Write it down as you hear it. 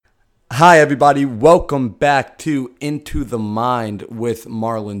Hi, everybody. Welcome back to Into the Mind with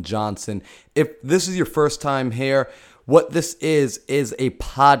Marlon Johnson. If this is your first time here, what this is a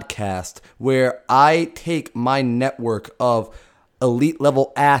podcast where I take my network of elite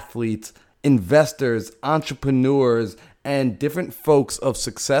level athletes, investors, entrepreneurs, and different folks of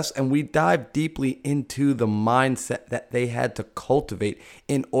success, and we dive deeply into the mindset that they had to cultivate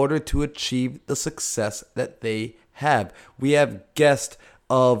in order to achieve the success that they have. We have guests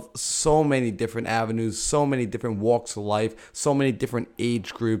of so many different avenues, so many different walks of life, so many different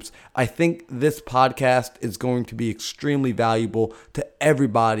age groups. I think this podcast is going to be extremely valuable to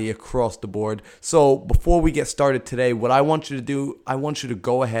everybody across the board. So before we get started today, what I want you to do, I want you to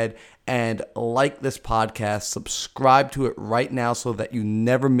go ahead and like this podcast, subscribe to it right now so that you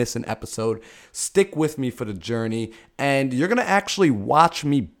never miss an episode. Stick with me for the journey, and you're going to actually watch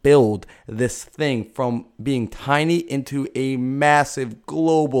me build this thing from being tiny into a massive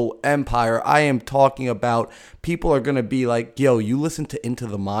global empire. I am talking about people are going to be like, yo, you listen to Into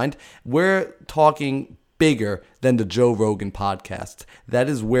the Mind? We're talking bigger than the Joe Rogan podcast. That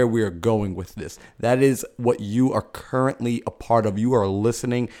is where we are going with this. That is what you are currently a part of. You are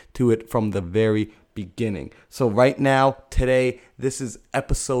listening to it from the very beginning. So right now, today, this is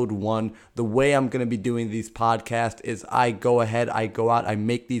episode 1. The way I'm going to be doing these podcasts is I go ahead, I go out, I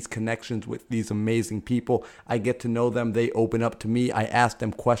make these connections with these amazing people. I get to know them. They open up to me. I ask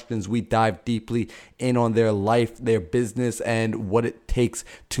them questions. We dive deeply in on their life, their business, and what it takes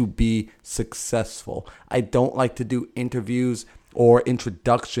to be successful. I don't like to do interviews or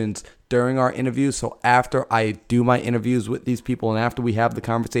introductions during our interviews. So after I do my interviews with these people and after we have the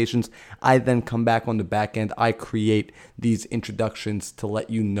conversations, I then come back on the back end. I create these introductions to let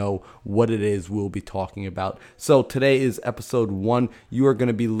you know what it is we'll be talking about. So today is episode 1. You are going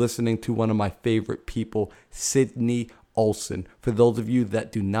to be listening to one of my favorite people, Sydney Olsen. For those of you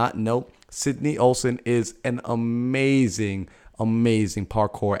that do not know, Sydney Olsen is an amazing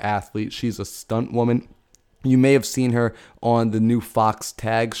parkour athlete. She's a stunt woman. You may have seen her on the new Fox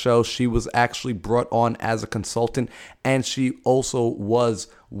Tag show. She was actually brought on as a consultant, and she also was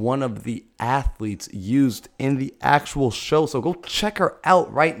one of the athletes used in the actual show. So go check her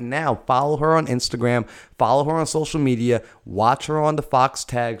out right now. Follow her on Instagram, follow her on social media, watch her on the Fox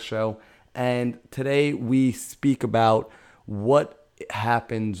Tag show. And today we speak about what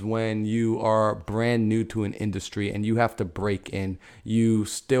happens when you are brand new to an industry and you have to break in. You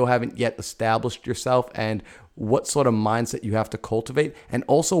still haven't yet established yourself, and what sort of mindset you have to cultivate, and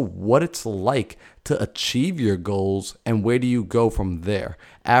also what it's like to achieve your goals and where do you go from there.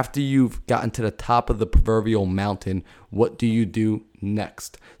 After you've gotten to the top of the proverbial mountain, what do you do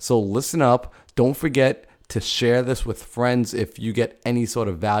next? So listen up. Don't forget to share this with friends if you get any sort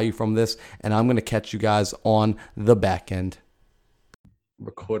of value from this, and I'm going to catch you guys on the back end.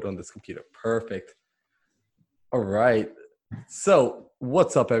 Record on this computer. Perfect. All right. So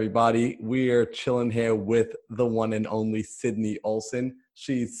what's up, everybody? We are chilling here with the one and only Sydney Olsen.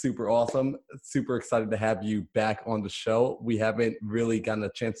 She's super awesome. Super excited to have you back on the show. We haven't really gotten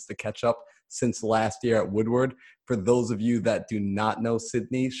a chance to catch up since last year at Woodward. For those of you that do not know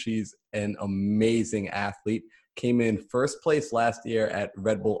Sydney, she's an amazing athlete. Came in first place last year at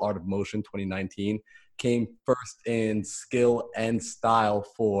Red Bull Art of Motion 2019. Came first in skill and style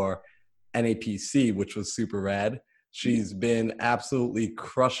for NAPC, which was super rad. She's been absolutely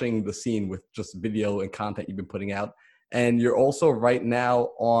crushing the scene with just video and content you've been putting out. And you're also right now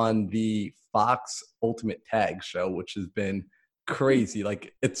on the Fox Ultimate Tag show, which has been crazy.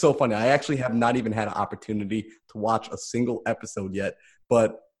 Like, it's so funny. I actually have not even had an opportunity to watch a single episode yet,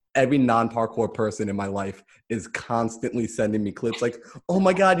 but every non-parkour person in my life is constantly sending me clips like, oh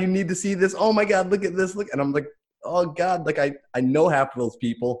my God, you need to see this. Oh my God, look at this. Look. And I'm like, oh God, like I know half of those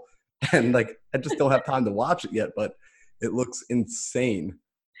people and like, I just don't have time to watch it yet, but it looks insane.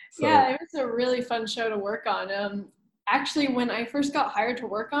 So, yeah, it was a really fun show to work on. Actually, when I first got hired to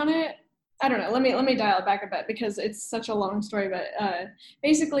work on it, I don't know, let me dial it back a bit because it's such a long story, but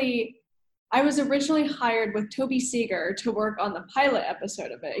basically, I was originally hired with Toby Seeger to work on the pilot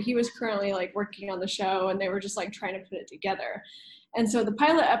episode of it. He was currently like working on the show and they were just like trying to put it together. And so the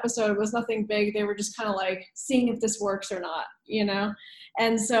pilot episode was nothing big. They were just kind of like seeing if this works or not, you know?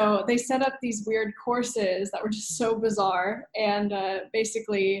 And so they set up these weird courses that were just so bizarre. And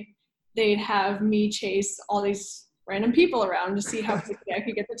basically they'd have me chase all these random people around to see how quickly I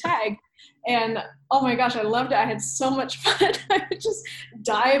could get the tag. And oh my gosh, I loved it. I had so much fun. I would just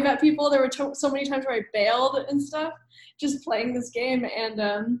dive at people. There were so many times where I bailed and stuff just playing this game.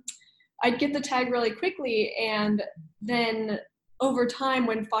 And I'd get the tag really quickly. And then over time,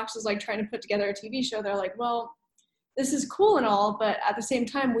 when Fox was like trying to put together a TV show, they're like, well, this is cool and all, but at the same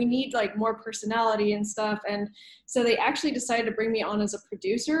time, we need like more personality and stuff. And so they actually decided to bring me on as a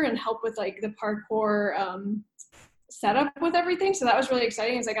producer and help with like the parkour setup with everything. So that was really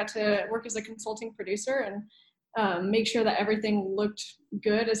exciting, as I got to work as a consulting producer and make sure that everything looked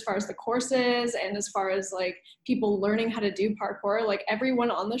good as far as the courses and as far as like people learning how to do parkour. Like everyone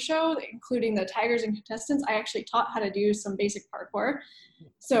on the show, including the taggers and contestants, I actually taught how to do some basic parkour.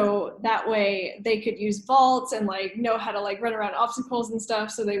 So that way they could use vaults and like know how to like run around obstacles and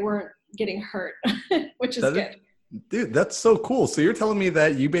stuff, so they weren't getting hurt, which is good. Dude, that's so cool. So you're telling me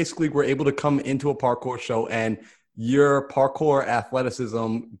that you basically were able to come into a parkour show and your parkour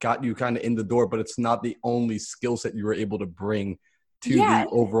athleticism got you kind of in the door, but it's not the only skill set you were able to bring to the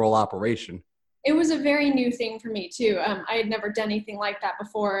overall operation. It was a very new thing for me too. I had never done anything like that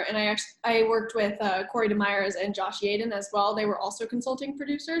before. And I worked with Corey DeMeyers and Josh Yaden as well. They were also consulting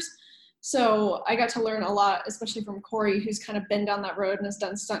producers. So I got to learn a lot, especially from Corey, who's kind of been down that road and has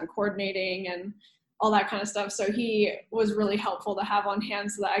done stunt coordinating and all that kind of stuff. So he was really helpful to have on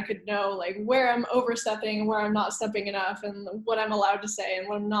hand so that I could know like where I'm overstepping and where I'm not stepping enough and what I'm allowed to say and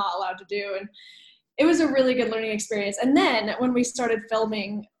what I'm not allowed to do. And it was a really good learning experience. And then when we started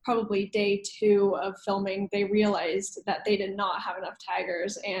filming, probably day 2 of filming, they realized that they did not have enough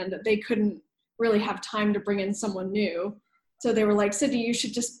taggers and they couldn't really have time to bring in someone new. So they were like, Sydney, you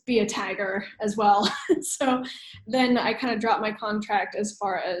should just be a tagger as well. So then I kind of dropped my contract as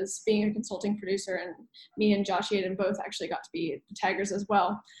far as being a consulting producer, and me and Josh Yaden both actually got to be the taggers as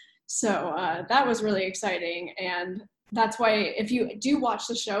well. So that was really exciting. And that's why if you do watch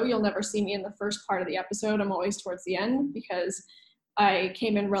the show, you'll never see me in the first part of the episode. I'm always towards the end because I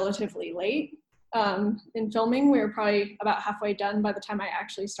came in relatively late in filming. We were probably about halfway done by the time I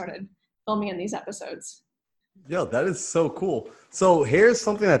actually started filming in these episodes. Yo, that is so cool. So here's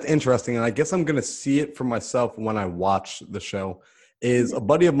something that's interesting, and I guess I'm going to see it for myself when I watch the show, is a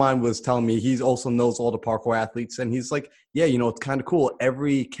buddy of mine was telling me he also knows all the parkour athletes, and he's like, yeah, you know, it's kind of cool.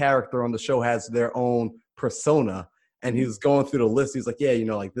 Every character on the show has their own persona, and he was going through the list. He's like, yeah, you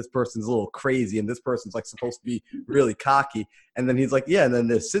know, like this person's a little crazy, and this person's like supposed to be really cocky. And then he's like, yeah, and then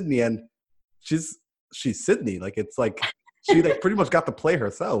there's Sydney, and she's Sydney. Like, it's like she like pretty much got to play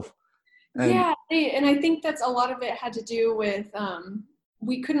herself. And I think that's a lot of it had to do with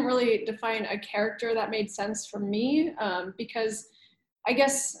we couldn't really define a character that made sense for me because I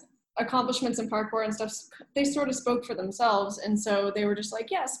guess accomplishments in parkour and stuff, they sort of spoke for themselves. And so they were just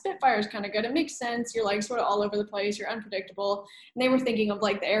like, yeah, Spitfire is kind of good. It makes sense. You're like sort of all over the place. You're unpredictable. And they were thinking of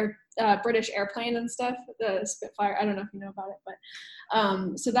like the British airplane and stuff, the Spitfire. I don't know if you know about it,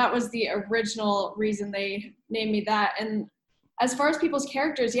 but so that was the original reason they named me that. And as far as people's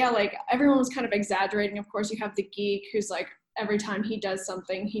characters, yeah, like everyone was kind of exaggerating. Of course, you have the geek who's like, every time he does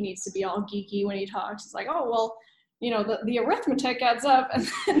something, he needs to be all geeky when he talks. It's like, oh, well, you know, the arithmetic adds up. And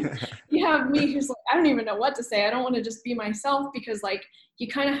then you have me who's like, I don't even know what to say. I don't want to just be myself because like, you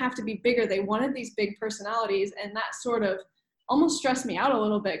kind of have to be bigger. They wanted these big personalities, and that sort of almost stressed me out a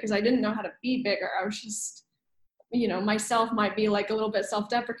little bit because I didn't know how to be bigger. I was just, you know, myself might be like a little bit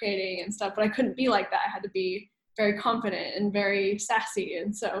self-deprecating and stuff, but I couldn't be like that. I had to be very confident and very sassy.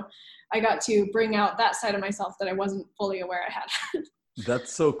 And so I got to bring out that side of myself that I wasn't fully aware I had.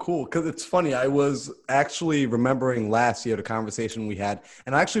 That's so cool. Because it's funny. I was actually remembering last year the conversation we had,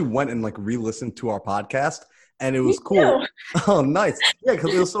 and I actually went and like re-listened to our podcast, and it was cool. Oh, nice. Yeah,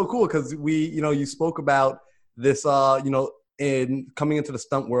 because it was so cool because we, you know, you spoke about this, you know, in coming into the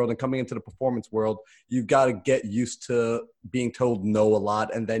stunt world and coming into the performance world, you've got to get used to being told no a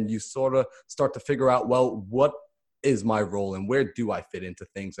lot. And then you sort of start to figure out, well, what is my role and where do I fit into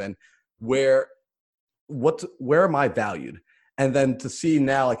things and where am I valued? And then to see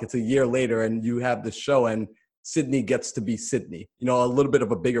now, like it's a year later and you have this show and Sydney gets to be Sydney, you know, a little bit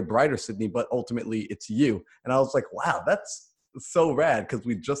of a bigger, brighter Sydney, but ultimately it's you. And I was like, wow, that's so rad because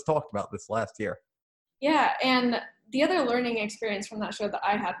we just talked about this last year. Yeah. And the other learning experience from that show that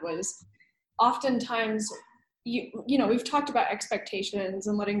I had was oftentimes, you know, we've talked about expectations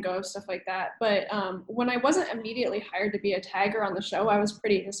and letting go of stuff like that. But when I wasn't immediately hired to be a tagger on the show, I was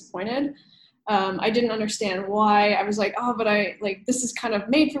pretty disappointed. I didn't understand why. I was like, oh, but this is kind of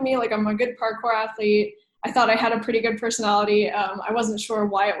made for me. Like I'm a good parkour athlete. I thought I had a pretty good personality. I wasn't sure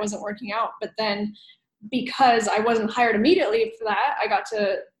why it wasn't working out. But then because I wasn't hired immediately for that, I got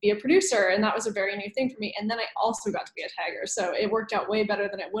to be a producer, and that was a very new thing for me. And then I also got to be a tagger. So it worked out way better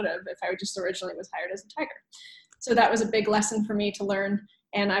than it would have if I just originally was hired as a tagger. So that was a big lesson for me to learn.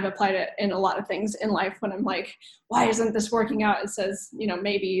 And I've applied it in a lot of things in life when I'm like, why isn't this working out? It says, you know,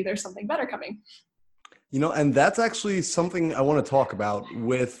 maybe there's something better coming. You know, and that's actually something I want to talk about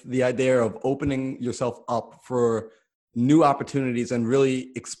with the idea of opening yourself up for new opportunities and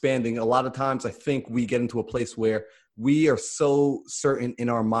really expanding. A lot of times I think we get into a place where we are so certain in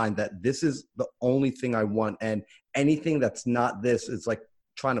our mind that this is the only thing I want, and anything that's not this is like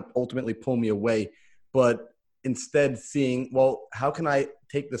trying to ultimately pull me away. But instead seeing, well, how can I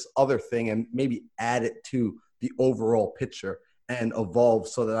take this other thing and maybe add it to the overall picture and evolve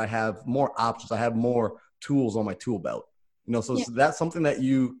so that I have more options, I have more tools on my tool belt. So Yeah. is that something that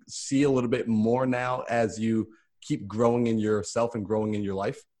you see a little bit more now as you keep growing in yourself and growing in your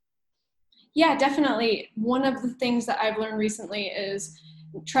life? Yeah, definitely. One of the things that I've learned recently is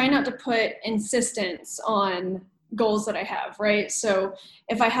try not to put insistence on goals that I have, right? So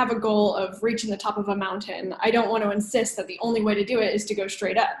if I have a goal of reaching the top of a mountain, I don't want to insist that the only way to do it is to go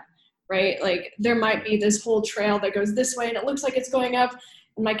straight up, right? Like there might be this whole trail that goes this way and it looks like it's going up,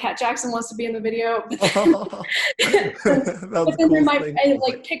 and my cat Jackson wants to be in the video, but That was but the then there coolest might thing.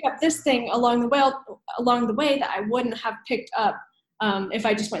 like pick up this thing along the way that I wouldn't have picked up if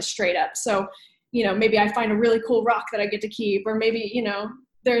I just went straight up. So, maybe I find a really cool rock that I get to keep, or maybe,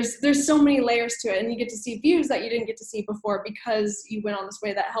 there's so many layers to it, and you get to see views that you didn't get to see before because you went on this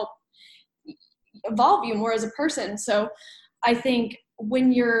way that helped evolve you more as a person. So I think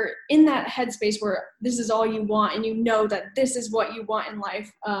when you're in that headspace where this is all you want and you know that this is what you want in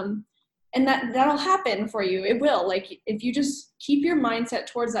life, and that'll happen for you. It will. Like if you just keep your mindset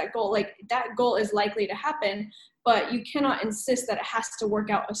towards that goal, like that goal is likely to happen, but you cannot insist that it has to work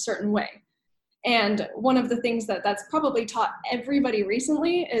out a certain way. And one of the things that's probably taught everybody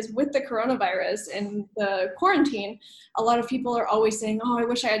recently is with the coronavirus and the quarantine, a lot of people are always saying, oh, I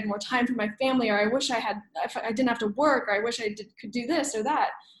wish I had more time for my family, or I wish I didn't have to work, or I wish could do this or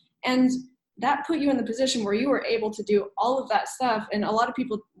that. And that put you in the position where you were able to do all of that stuff. And a lot of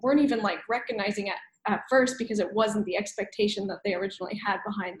people weren't even like recognizing it at first because it wasn't the expectation that they originally had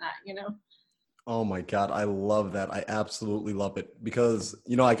behind that. Oh my God, I love that. I absolutely love it because,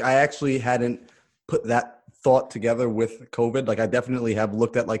 like I actually hadn't put that thought together with COVID. Like I definitely have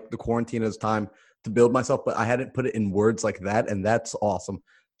looked at like the quarantine as time to build myself, but I hadn't put it in words like that. And that's awesome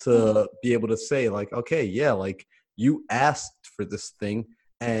to be able to say like, okay, yeah, like you asked for this thing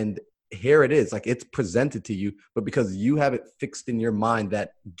and here it is. Like it's presented to you, but because you have it fixed in your mind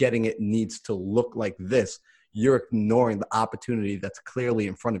that getting it needs to look like this, you're ignoring the opportunity that's clearly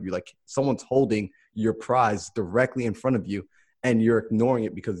in front of you. Like someone's holding your prize directly in front of you and you're ignoring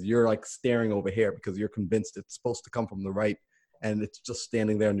it because you're like staring over here because you're convinced it's supposed to come from the right and it's just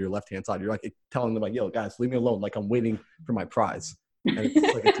standing there on your left-hand side. You're like telling them like, yo, guys, leave me alone. Like I'm waiting for my prize. And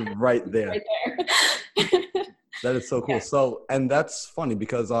it's like, it's right there. Right there. That is so cool. Yeah. So, and that's funny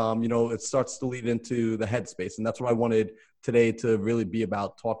because, it starts to lead into the headspace. And that's what I wanted today to really be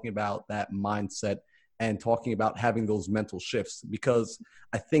about, talking about that mindset and talking about having those mental shifts, because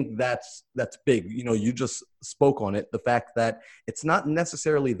I think that's big. You just spoke on it, the fact that it's not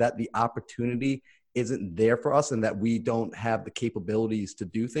necessarily that the opportunity isn't there for us and that we don't have the capabilities to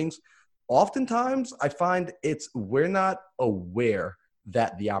do things. Oftentimes I find we're not aware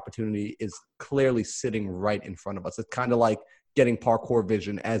that the opportunity is clearly sitting right in front of us. It's kind of like getting parkour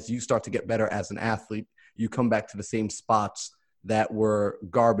vision. As you start to get better as an athlete, you come back to the same spots that were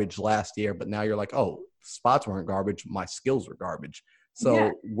garbage last year, but now you're like, oh, spots weren't garbage, my skills were garbage. So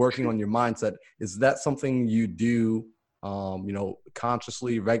Yeah. working on your mindset, is that something you do,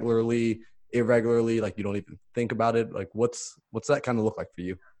 consciously, regularly, irregularly, like you don't even think about it? Like what's that kind of look like for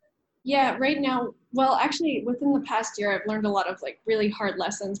you? Yeah, right now, well, actually, within the past year, I've learned a lot of like really hard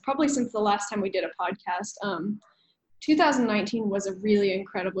lessons, probably since the last time we did a podcast. 2019 was a really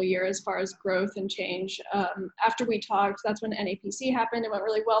incredible year as far as growth and change. After we talked, that's when NAPC happened. It went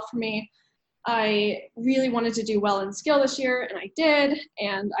really well for me. I really wanted to do well in skill this year, and I did.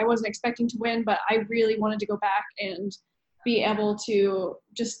 And I wasn't expecting to win, but I really wanted to go back and be able to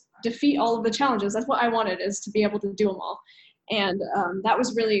just defeat all of the challenges. That's what I wanted, is to be able to do them all. And that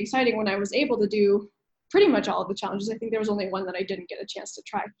was really exciting when I was able to do pretty much all of the challenges. I think there was only one that I didn't get a chance to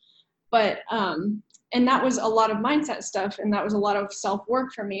try. But, and that was a lot of mindset stuff. And that was a lot of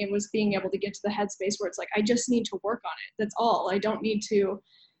self-work for me. It was being able to get to the headspace where it's like, I just need to work on it. That's all. I don't need to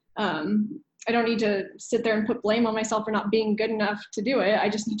sit there and put blame on myself for not being good enough to do it. I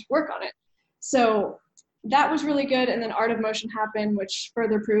just need to work on it. So that was really good. And then Art of Motion happened, which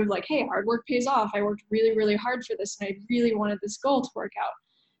further proved like, hey, hard work pays off. I worked really, really hard for this, and I really wanted this goal to work out.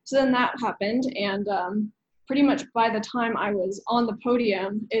 So then that happened. And pretty much by the time I was on the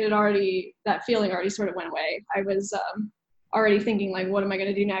podium, that feeling already sort of went away. I was already thinking like, what am I going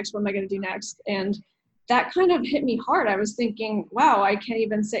to do next? What am I going to do next? And that kind of hit me hard. I was thinking, wow, I can't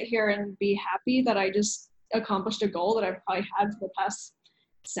even sit here and be happy that I just accomplished a goal that I've probably had for the past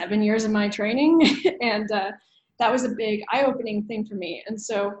 7 years of my training. And that was a big eye-opening thing for me. And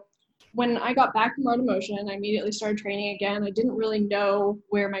so when I got back from Road to Motion, I immediately started training again. I didn't really know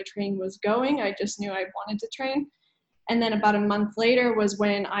where my training was going. I just knew I wanted to train. And then about a month later was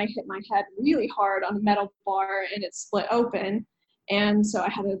when I hit my head really hard on a metal bar and it split open. And so I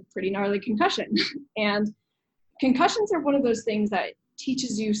had a pretty gnarly concussion. And concussions are one of those things that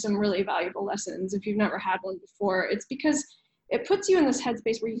teaches you some really valuable lessons if you've never had one before. It's because it puts you in this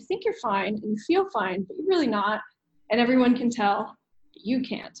headspace where you think you're fine and you feel fine, but you're really not. And everyone can tell, but you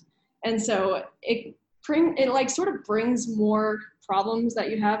can't. And so it like sort of brings more problems that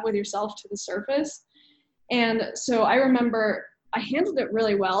you have with yourself to the surface. And so I remember I handled it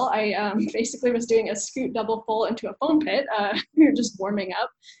really well. I basically was doing a scoot double full into a foam pit. We were just warming up.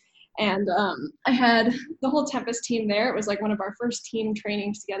 And I had the whole Tempest team there. It was like one of our first team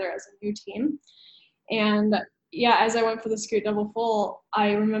trainings together as a new team. And yeah, as I went for the scoot double full,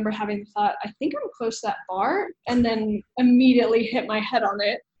 I remember having the thought, I think I'm close to that bar, and then immediately hit my head on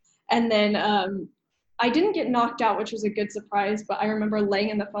it. And then I didn't get knocked out, which was a good surprise, but I remember laying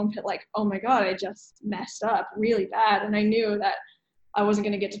in the foam pit like, oh my God, I just messed up really bad. And I knew that I wasn't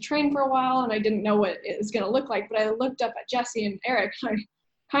going to get to train for a while, and I didn't know what it was going to look like. But I looked up at Jesse and Eric, and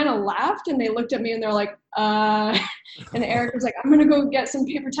I kind of laughed, and they looked at me and they're like, and Eric was like, I'm going to go get some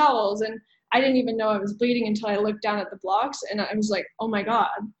paper towels. And I didn't even know I was bleeding until I looked down at the blocks, and I was like, oh my God,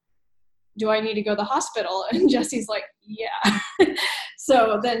 do I need to go to the hospital? And Jesse's like, yeah.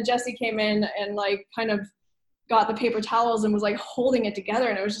 So then Jesse came in and like kind of got the paper towels and was like holding it together,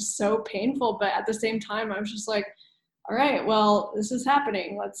 and it was just so painful. But at the same time, I was just like, all right, well, this is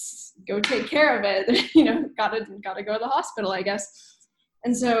happening. Let's go take care of it. Gotta go to the hospital, I guess.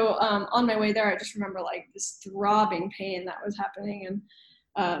 And so on my way there, I just remember like this throbbing pain that was happening.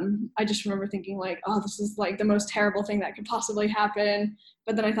 And I just remember thinking like, oh, this is like the most terrible thing that could possibly happen.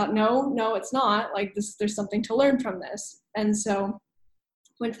 But then I thought, no, it's not. Like there's something to learn from this. And so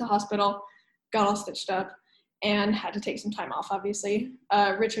went to the hospital, got all stitched up, and had to take some time off, obviously.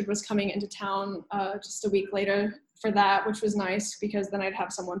 Richard was coming into town just a week later for that, which was nice because then I'd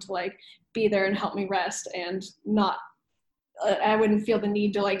have someone to like be there and help me rest and not I wouldn't feel the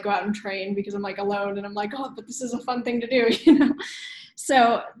need to like go out and train because I'm like alone and I'm like, oh, but this is a fun thing to do,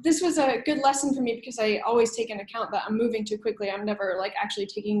 So this was a good lesson for me because I always take into account that I'm moving too quickly. I'm never like actually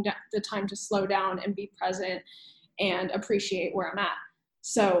taking the time to slow down and be present and appreciate where I'm at.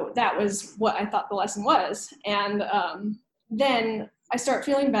 So that was what I thought the lesson was. And then I start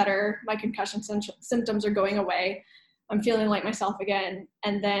feeling better. My concussion symptoms are going away. I'm feeling like myself again.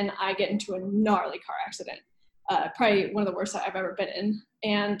 And then I get into a gnarly car accident. Probably one of the worst I've ever been in.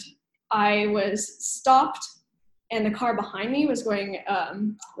 And I was stopped, and the car behind me was going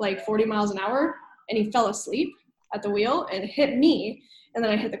like 40 miles an hour, and he fell asleep at the wheel and hit me, and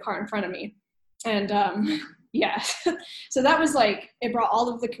then I hit the car in front of me. And yeah, so that was like, it brought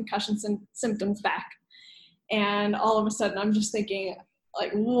all of the concussion symptoms back. And all of a sudden I'm just thinking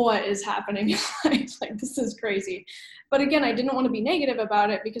like, what is happening in life? Like, this is crazy. But again, I didn't want to be negative about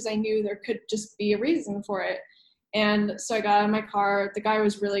it because I knew there could just be a reason for it. And so I got out of my car. The guy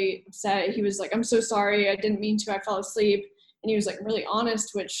was really upset. He was like, I'm so sorry. I didn't mean to. I fell asleep. And he was like really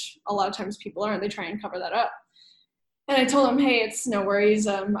honest, which a lot of times people aren't. They try and cover that up. And I told him, hey, it's no worries.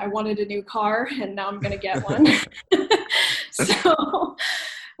 I wanted a new car, and now I'm going to get one. So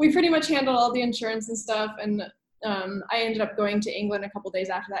we pretty much handled all the insurance and stuff. And I ended up going to England a couple days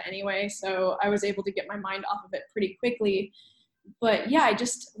after that anyway. So I was able to get my mind off of it pretty quickly. But yeah,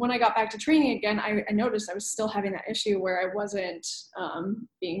 when I got back to training again, I noticed I was still having that issue where I wasn't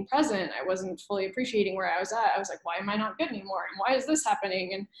being present. I wasn't fully appreciating where I was at. I was like, why am I not good anymore? And why is this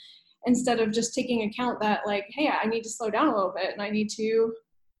happening? And instead of just taking account that like, hey, I need to slow down a little bit and I need to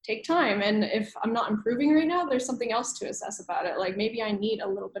take time. And if I'm not improving right now, there's something else to assess about it. Like maybe I need a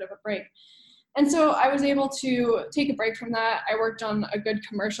little bit of a break. And so I was able to take a break from that. I worked on a good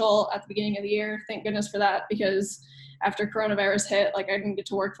commercial at the beginning of the year. Thank goodness for that, because after coronavirus hit, like I didn't get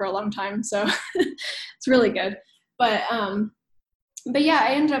to work for a long time. So it's really good. But yeah,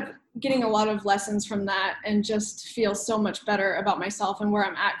 I ended up getting a lot of lessons from that and just feel so much better about myself and where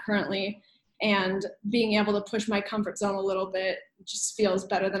I'm at currently. And being able to push my comfort zone a little bit just feels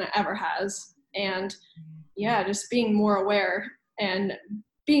better than it ever has. And yeah, just being more aware and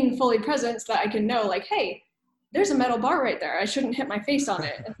being fully present so that I can know like, hey, there's a metal bar right there. I shouldn't hit my face on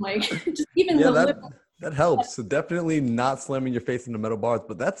it. And like, just even that helps. So definitely not slamming your face into metal bars,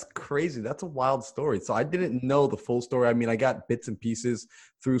 but that's crazy. That's a wild story. So I didn't know the full story. I mean, I got bits and pieces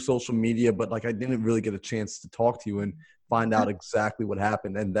through social media, but like I didn't really get a chance to talk to you and find out exactly what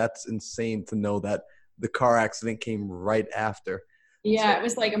happened. And that's insane to know that the car accident came right after. Yeah, So it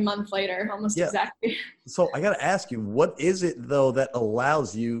was like a month later, almost yeah. exactly. So I got to ask you, what is it though that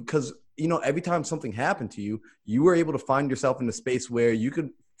allows you, because, every time something happened to you, you were able to find yourself in a space where you could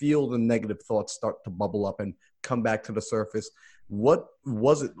feel the negative thoughts start to bubble up and come back to the surface. What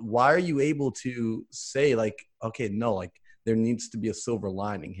was it? Why are you able to say like, okay, no, like there needs to be a silver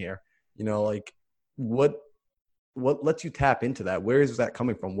lining here? Like what, what lets you tap into that? Where is that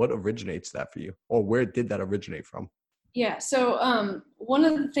coming from? What originates that for you? Or where did that originate from? Yeah, so one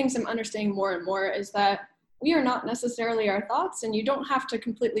of the things I'm understanding more and more is that we are not necessarily our thoughts, and you don't have to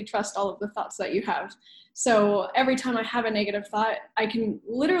completely trust all of the thoughts that you have. So every time I have a negative thought, I can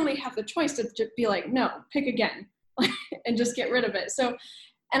literally have the choice to just be like, no, pick again, and just get rid of it. So,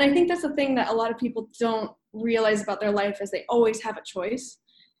 and I think that's the thing that a lot of people don't realize about their life is they always have a choice.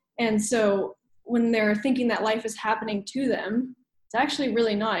 And so when they're thinking that life is happening to them, it's actually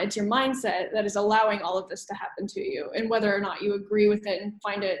really not. It's your mindset that is allowing all of this to happen to you. And whether or not you agree with it and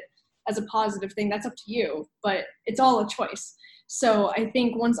find it as a positive thing, that's up to you. But it's all a choice. So I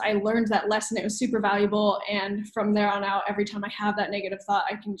think once I learned that lesson, it was super valuable. And from there on out, every time I have that negative thought,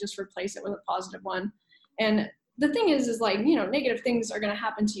 I can just replace it with a positive one. And the thing is like, negative things are going to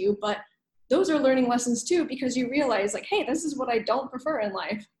happen to you, but those are learning lessons too, because you realize like, hey, this is what I don't prefer in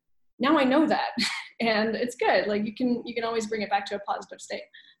life. Now I know that. And it's good. Like you can always bring it back to a positive state.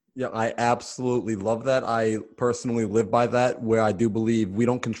 Yeah, I absolutely love that. I personally live by that, where I do believe we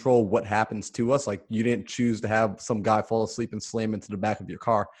don't control what happens to us. Like you didn't choose to have some guy fall asleep and slam into the back of your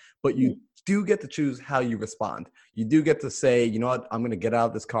car, but you do get to choose how you respond. You do get to say, you know what, I'm going to get out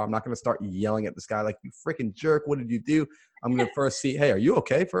of this car. I'm not going to start yelling at this guy like, you freaking jerk. What did you do? I'm going to first see, hey, are you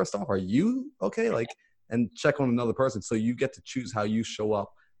okay? First off, are you okay? Like, and check on another person. So you get to choose how you show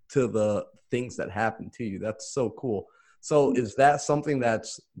up to the things that happen to you. That's so cool. So is that something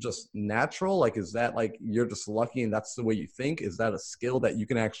that's just natural? Like, is that like you're just lucky and that's the way you think? Is that a skill that you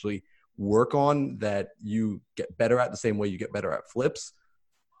can actually work on, that you get better at the same way you get better at flips?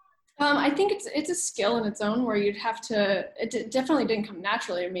 I think it's a skill in its own where you'd have to. Definitely didn't come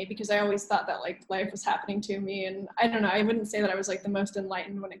naturally to me because I always thought that like life was happening to me, and I don't know. I wouldn't say that I was like the most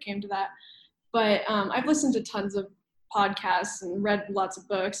enlightened when it came to that, but I've listened to tons of podcasts and read lots of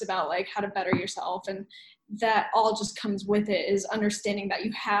books about like how to better yourself, and that all just comes with it is understanding that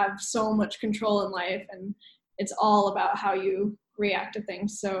you have so much control in life, and it's all about how you react to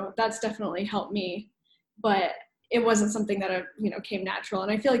things. So that's definitely helped me, but it wasn't something that came natural,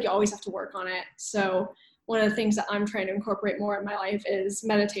 and I feel like you always have to work on it. So one of the things that I'm trying to incorporate more in my life is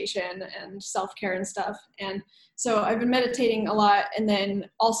meditation and self-care and stuff. And so I've been meditating a lot, and then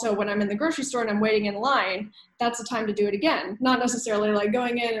also when I'm in the grocery store and I'm waiting in line, that's the time to do it again. Not necessarily like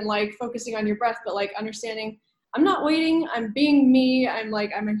going in and like focusing on your breath, but like understanding I'm not waiting, I'm being me, I'm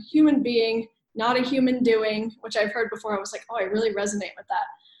a human being, not a human doing, which I've heard before. I was like, oh, I really resonate with that.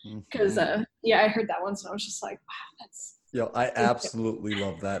 Because Mhm. yeah, I heard that once and I was just like, wow, that's Yo, I absolutely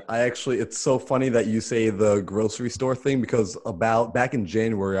love that. It's so funny that you say the grocery store thing, because about back in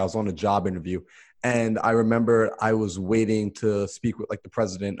January, I was on a job interview and I remember I was waiting to speak with like the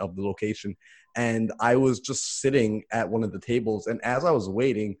president of the location. And I was just sitting at one of the tables. And as I was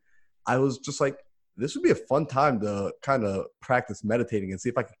waiting, I was just like, this would be a fun time to kind of practice meditating and see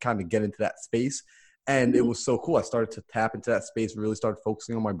if I could kind of get into that space. And it was so cool. I started to tap into that space, really started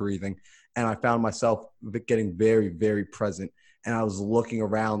focusing on my breathing. And I found myself getting very, very present. And I was looking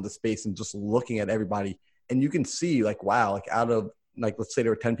around the space and just looking at everybody. And you can see like, wow, like out of like, let's say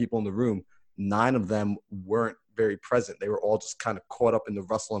there were 10 people in the room, 9 of them weren't very present. They were all just kind of caught up in the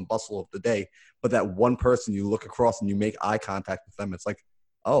rustle and bustle of the day. But that one person, you look across and you make eye contact with them. It's like,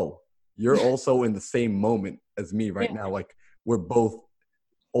 oh, you're also in the same moment as me right yeah. now. Like we're both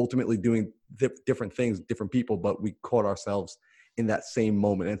ultimately doing different things, different people, but we caught ourselves in that same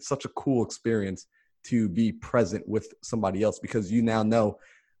moment. And it's such a cool experience to be present with somebody else, because you now know,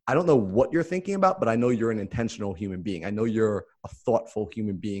 I don't know what you're thinking about, but I know you're an intentional human being. I know you're a thoughtful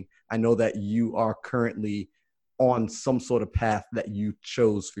human being. I know that you are currently on some sort of path that you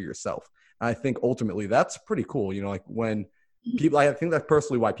chose for yourself. And I think ultimately that's pretty cool. Like when people, I think that's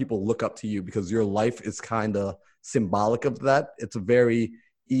personally why people look up to you, because your life is kind of symbolic of that. It's a very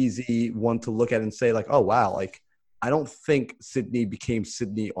easy one to look at and say like, oh, wow, like I don't think Sydney became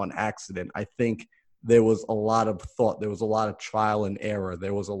Sydney on accident. I think there was a lot of thought. There was a lot of trial and error.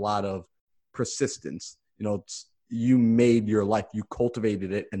 There was a lot of persistence. You made your life, you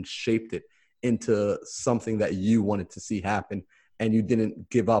cultivated it and shaped it into something that you wanted to see happen. And you didn't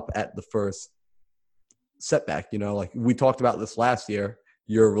give up at the first setback. Like we talked about this last year,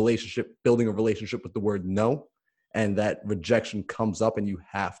 your relationship, building a relationship with the word no, and that rejection comes up and you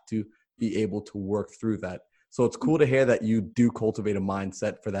have to be able to work through that. So it's cool to hear that you do cultivate a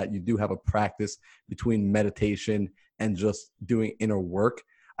mindset for that. You do have a practice between meditation and just doing inner work.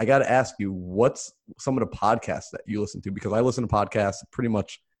 I got to ask you, what's some of the podcasts that you listen to? Because I listen to podcasts pretty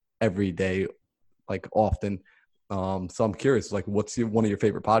much every day, like often. So I'm curious, like, what's one of your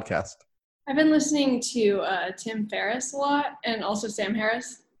favorite podcasts? I've been listening to Tim Ferriss a lot and also Sam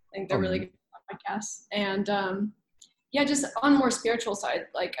Harris. I think they're really good podcasts. And yeah, just on more spiritual side,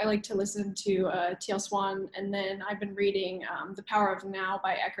 like I like to listen to T.L. Swan, and then I've been reading The Power of Now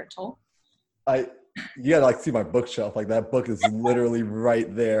by Eckhart Tolle. You gotta like see my bookshelf. Like that book is literally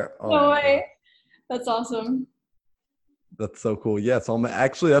right there. Oh, no way. That's awesome. That's so cool. Yeah. So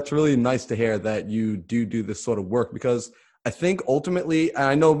that's really nice to hear that you do this sort of work, because I think ultimately, and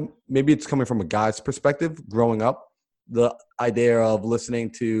I know maybe it's coming from a guy's perspective growing up, the idea of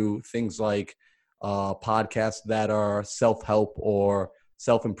listening to things like podcasts that are self-help or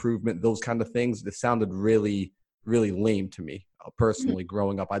self-improvement, those kind of things, that sounded really, really lame to me personally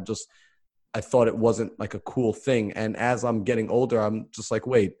growing up. I thought it wasn't like a cool thing. And as I'm getting older, I'm just like,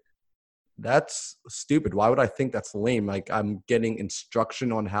 wait, that's stupid. Why would I think that's lame? Like, I'm getting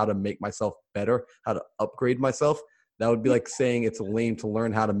instruction on how to make myself better, how to upgrade myself. That would be like saying it's lame to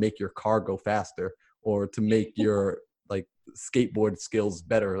learn how to make your car go faster or to make your like skateboard skills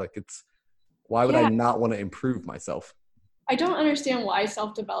better. Like, why would I not want to improve myself? I don't understand why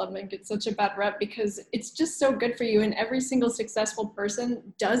self-development gets such a bad rep, because it's just so good for you, and every single successful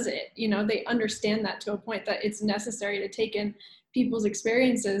person does it. You know, they understand that to a point that it's necessary to take in people's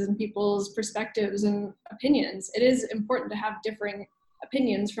experiences and people's perspectives and opinions. It is important to have differing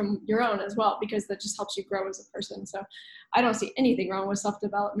opinions from your own as well, because that just helps you grow as a person. So I don't see anything wrong with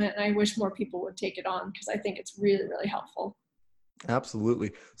self-development, and I wish more people would take it on, because I think it's really, really helpful.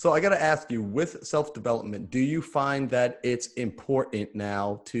 Absolutely. So I got to ask you, with self-development, do you find that it's important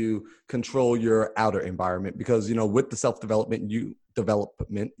now to control your outer environment? Because, you know, with the self-development,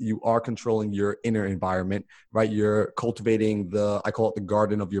 you are controlling your inner environment, right? You're cultivating I call it the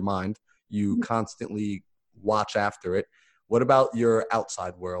garden of your mind. You constantly watch after it. What about your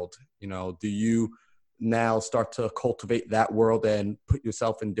outside world? You know, do you now start to cultivate that world and put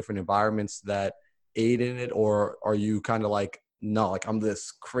yourself in different environments that aid in it? Or are you kind of like, no, like I'm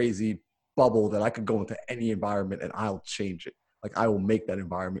this crazy bubble that I could go into any environment and I'll change it. Like I will make that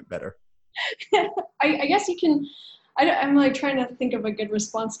environment better. I guess you can, I'm like trying to think of a good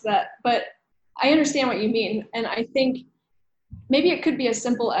response to that, but I understand what you mean. And I think maybe it could be as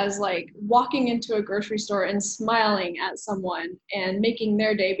simple as like walking into a grocery store and smiling at someone and making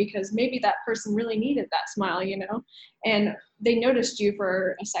their day, because maybe that person really needed that smile, you know, and they noticed you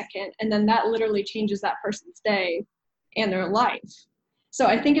for a second, and then that literally changes that person's day and their life. So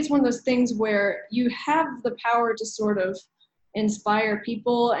I think it's one of those things where you have the power to sort of inspire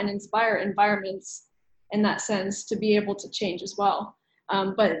people and inspire environments in that sense to be able to change as well.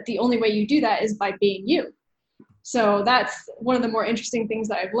 But the only way you do that is by being you. So that's one of the more interesting things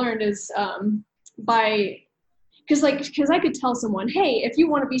that I've learned is because I could tell someone, hey, if you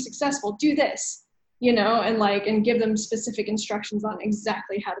want to be successful, do this, you know, and give them specific instructions on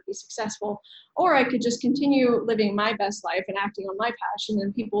exactly how to be successful. Or I could just continue living my best life and acting on my passion,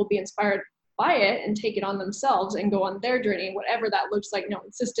 and people will be inspired by it and take it on themselves and go on their journey, whatever that looks like, no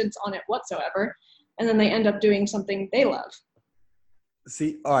insistence on it whatsoever. And then they end up doing something they love.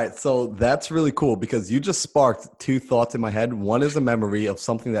 See, all right. So that's really cool, because you just sparked two thoughts in my head. One is a memory of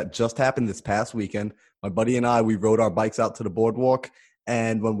something that just happened this past weekend. My buddy and I, we rode our bikes out to the boardwalk.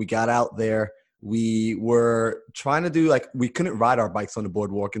 And when we got out there, we were trying to do we couldn't ride our bikes on the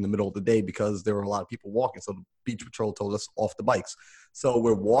boardwalk in the middle of the day because there were a lot of people walking. So the beach patrol told us off the bikes. So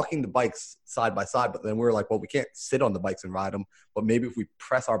we're walking the bikes side by side, but then we were like, well, we can't sit on the bikes and ride them. But maybe if we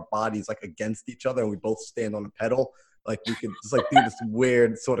press our bodies like against each other and we both stand on a pedal, like we could just like do this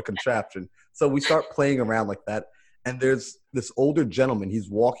weird sort of contraption. So we start playing around like that. And there's this older gentleman,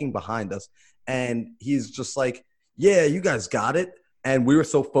 he's walking behind us, and he's just like, yeah, you guys got it. And we were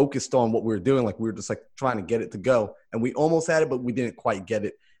so focused on what we were doing, like we were just like trying to get it to go. And we almost had it, but we didn't quite get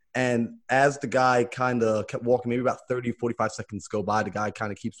it. And as the guy kind of kept walking, maybe about 30, 45 seconds go by, the guy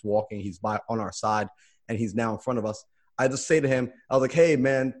kind of keeps walking. He's on our side, and he's now in front of us. I just say to him, I was like, hey,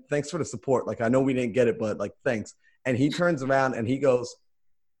 man, thanks for the support. Like, I know we didn't get it, but like, thanks. And he turns around and he goes,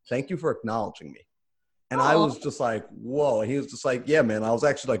 thank you for acknowledging me. And I was just like, whoa. And he was just like, yeah, man, I was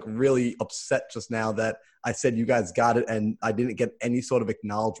actually like really upset just now that I said you guys got it and I didn't get any sort of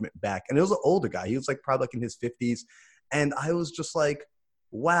acknowledgement back. And it was an older guy. He was like probably like in his 50s. And I was just like,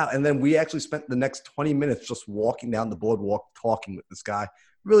 wow. And then we actually spent the next 20 minutes just walking down the boardwalk talking with this guy.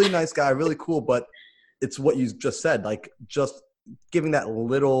 Really nice guy, really cool. But it's what you just said, like just giving that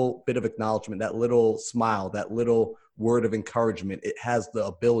little bit of acknowledgement, that little smile, that little word of encouragement, it has the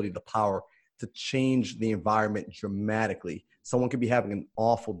ability, the power to change the environment dramatically. Someone could be having an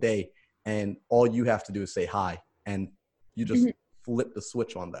awful day, and all you have to do is say hi, and you just Mhm. flip the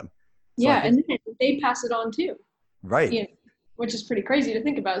switch on them. So I Yeah, think, and then they pass it on too, right. you know, which is pretty crazy to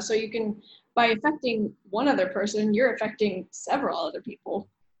think about. So you can, by affecting one other person, you're affecting several other people.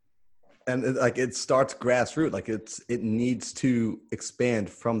 And like it starts grassroots, like it needs to expand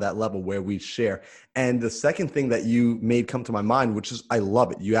from that level where we share. And the second thing that you made come to my mind, which is, I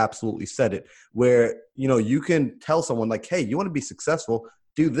love it, you absolutely said it, where you can tell someone like, hey, you want to be successful,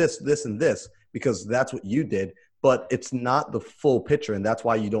 do this, this, and this, because that's what you did. But it's not the full picture, and that's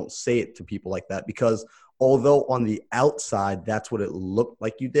why you don't say it to people like that, because although on the outside that's what it looked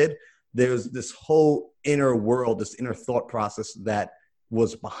like you did, there's this whole inner world, this inner thought process that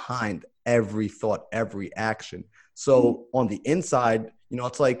was behind every thought, every action. So on the inside,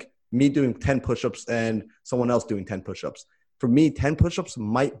 it's like me doing 10 push-ups and someone else doing 10 push-ups. For me, 10 push-ups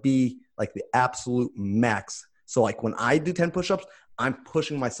might be like the absolute max. So like when I do 10 push-ups, I'm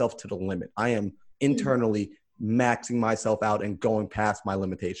pushing myself to the limit. I am internally maxing myself out and going past my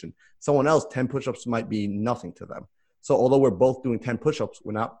limitation. Someone else, 10 push-ups might be nothing to them. So although we're both doing 10 push-ups,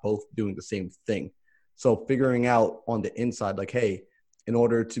 we're not both doing the same thing. So figuring out on the inside, like, hey, in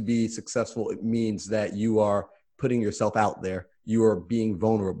order to be successful, it means that you are putting yourself out there. You are being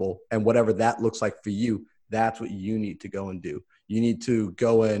vulnerable. And whatever that looks like for you, that's what you need to go and do. You need to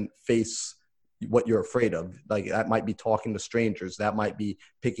go and face what you're afraid of. Like that might be talking to strangers. That might be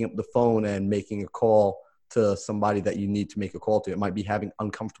picking up the phone and making a call to somebody that you need to make a call to. It might be having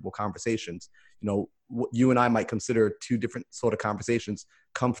uncomfortable conversations. You and I might consider two different sort of conversations,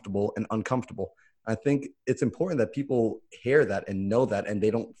 comfortable and uncomfortable. I think it's important that people hear that and know that, and they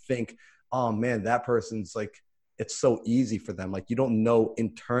don't think, oh man, that person's like, it's so easy for them. Like you don't know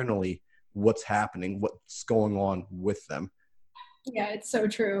internally what's happening, what's going on with them. Yeah, it's so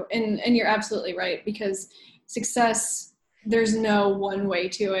true. And you're absolutely right, because success, there's no one way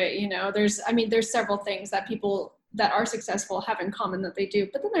to it, there's several things that people that are successful have in common that they do,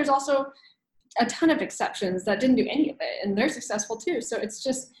 but then there's also a ton of exceptions that didn't do any of it and they're successful too. So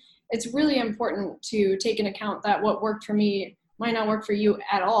it's really important to take into account that what worked for me might not work for you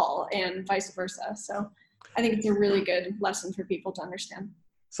at all, and vice versa. So I think it's a really good lesson for people to understand.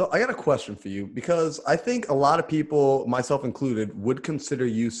 So I got a question for you, because I think a lot of people, myself included, would consider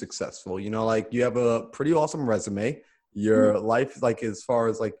you successful. Like you have a pretty awesome resume. Your life, like as far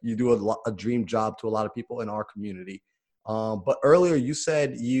as like you do a dream job to a lot of people in our community. But earlier you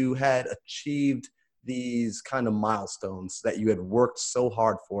said you had achieved these kind of milestones that you had worked so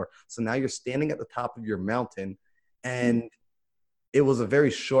hard for. So now you're standing at the top of your mountain, and it was a very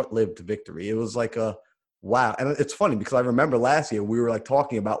short-lived victory. It was like a wow. And it's funny because I remember last year we were like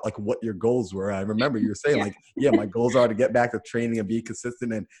talking about like what your goals were. I remember you were saying like, yeah, my goals are to get back to training and be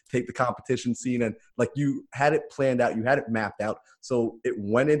consistent and take the competition scene. And like you had it planned out, you had it mapped out. So it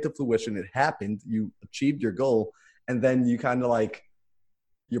went into fruition. It happened. You achieved your goal. And then you kind of like,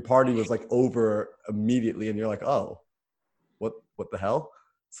 your party was like over immediately. And you're like, oh, what the hell?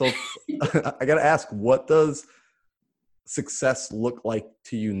 So I got to ask, what does success look like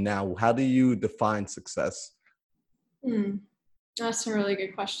to you now? How do you define success? That's a really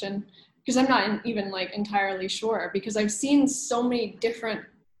good question, because I'm not even like entirely sure, because I've seen so many different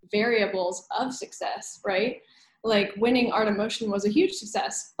variables of success, right? Like winning Art of Motion was a huge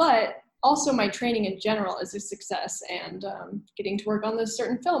success, but also my training in general is a success, and getting to work on this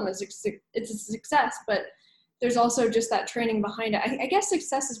certain film it's a success. But there's also just that training behind it. I guess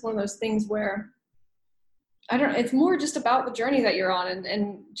success is one of those things where it's more just about the journey that you're on,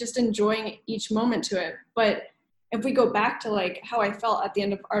 and just enjoying each moment to it. But if we go back to like how I felt at the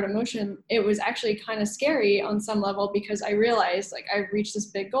end of Art of Motion, it was actually kind of scary on some level, because I realized like I've reached this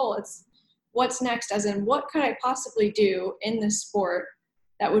big goal. It's what's next, as in what could I possibly do in this sport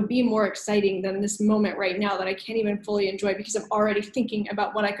that would be more exciting than this moment right now that I can't even fully enjoy because I'm already thinking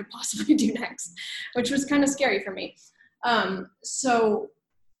about what I could possibly do next, which was kind of scary for me. So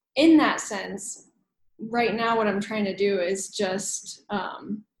in that sense, right now what I'm trying to do is just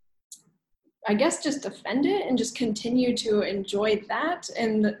I guess just defend it and just continue to enjoy that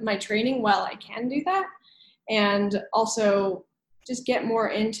and my training while I can do that, and also just get more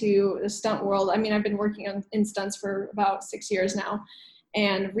into the stunt world. I mean, I've been working in stunts for about 6 years now,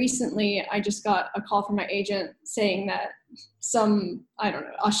 and recently I just got a call from my agent saying that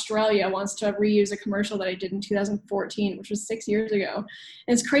Australia wants to reuse a commercial that I did in 2014, which was 6 years ago.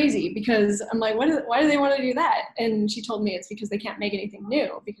 And it's crazy because I'm like, why do they want to do that? And she told me it's because they can't make anything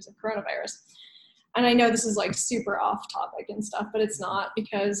new because of coronavirus. and I know this is like super off topic and stuff, but it's not,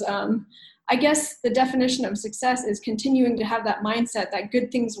 because I guess the definition of success is continuing to have that mindset that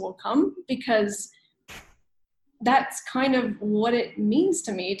good things will come, because that's kind of what it means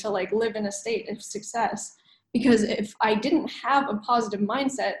to me to like live in a state of success. Because if I didn't have a positive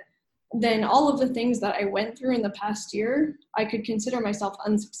mindset, then all of the things that I went through in the past year, I could consider myself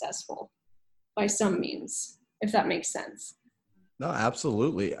unsuccessful by some means, if that makes sense. No,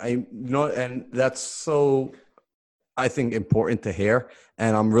 absolutely. And that's so, I think, important to hear.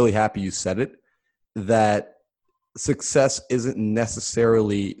 And I'm really happy you said it, that success isn't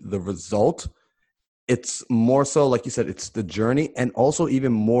necessarily the result. It's more so, like you said, it's the journey. And also,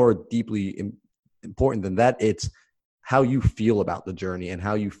 even more deeply important than that, it's how you feel about the journey and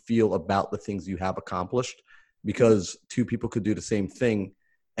how you feel about the things you have accomplished. Because two people could do the same thing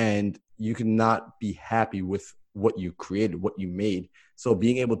and you cannot be happy with what you created, what you made. So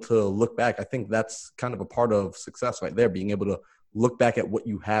being able to look back, I think that's kind of a part of success right there, being able to look back at what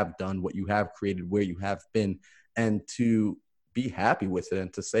you have done, what you have created, where you have been, and to be happy with it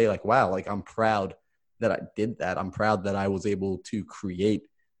and to say like, wow, like I'm proud that I did that. I'm proud that I was able to create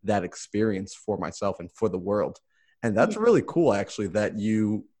that experience for myself and for the world. And that's really cool, actually, that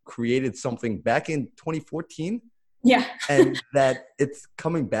you created something back in 2014. Yeah. And that it's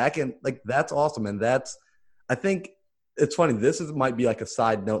coming back, and like, that's awesome. And that's, I think it's funny. Might be like a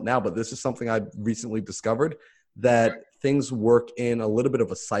side note now, but this is something I recently discovered, that things work in a little bit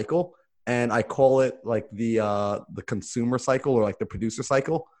of a cycle. And I call it like the consumer cycle, or like the producer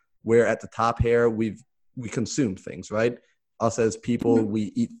cycle, where at the top here, we consume things, right? Us as people,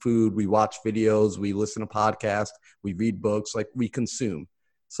 we eat food, we watch videos, we listen to podcasts, we read books, like we consume.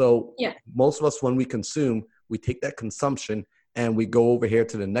 So yeah. Most of us, when we consume, we take that consumption and we go over here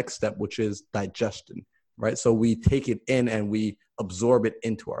to the next step, which is digestion, right? So we take it in and we absorb it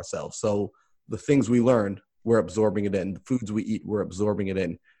into ourselves. So the things we learn, we're absorbing it in. The foods we eat, we're absorbing it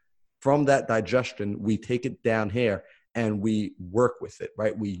in. From that digestion, we take it down here and we work with it,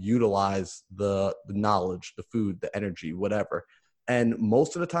 right? We utilize the knowledge, the food, the energy, whatever. And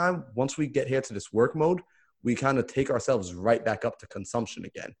most of the time, once we get here to this work mode, we kind of take ourselves right back up to consumption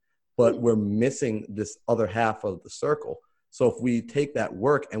again. But we're missing this other half of the circle. So if we take that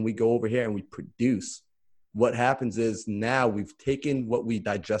work and we go over here and we produce, what happens is now we've taken what we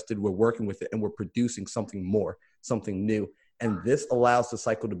digested, we're working with it, and we're producing something more, something new. And this allows the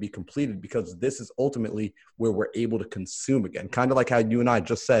cycle to be completed, because this is ultimately where we're able to consume again. Kind of like how you and I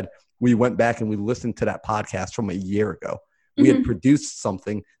just said, we went back and we listened to that podcast from a year ago. We had produced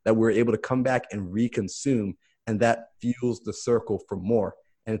something that we're able to come back and reconsume, and that fuels the circle for more.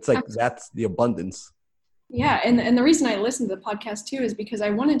 And it's like, that's the abundance. Yeah. And the reason I listened to the podcast too is because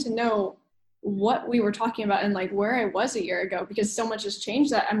I wanted to know what we were talking about and like where I was a year ago, because so much has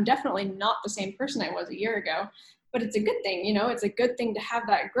changed that I'm definitely not the same person I was a year ago. But it's a good thing, you know, it's a good thing to have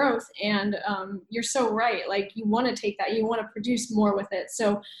that growth. And you're so right. Like you want to take that, you want to produce more with it.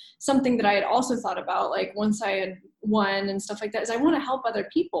 So something that I had also thought about, like once I had won and stuff like that, is I want to help other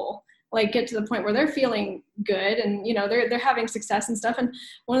people like get to the point where they're feeling good and, you know, they're having success and stuff. And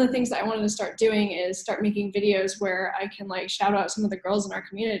one of the things that I wanted to start doing is start making videos where I can like shout out some of the girls in our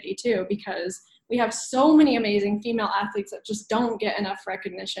community too, because we have so many amazing female athletes that just don't get enough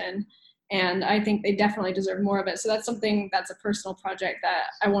recognition. And I think they definitely deserve more of it. So that's something that's a personal project that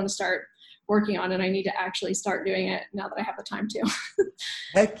I want to start working on, and I need to actually start doing it now that I have the time to.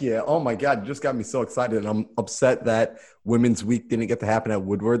 Heck yeah. Oh my God. You just got me so excited. And I'm upset that Women's Week didn't get to happen at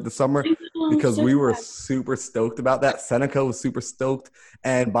Woodward this summer, because we were super stoked about that. Seneca was super stoked.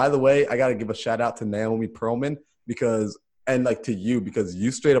 And by the way, I got to give a shout out to Naomi Pearlman, and like to you, because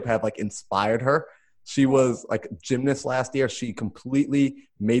you straight up have like inspired her. She was like a gymnast last year. She completely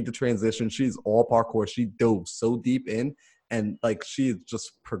made the transition. She's all parkour. She dove so deep in, and like she's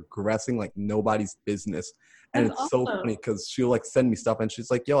just progressing like nobody's business. And That's it's so funny because she'll like send me stuff and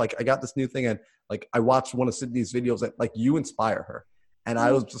she's like, yo, like I got this new thing. And like I watched one of Sydney's videos that like you inspire her. And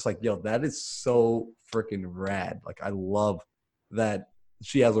I was just like, yo, that is so freaking rad. Like I love that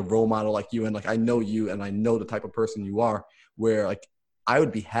she has a role model like you. And like I know you and I know the type of person you are, where like I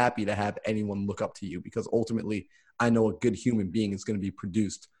would be happy to have anyone look up to you, because ultimately I know a good human being is going to be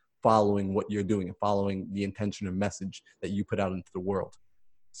produced following what you're doing and following the intention and message that you put out into the world.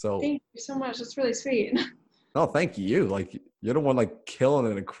 So thank you so much. That's really sweet. No, thank you. Like you're the one like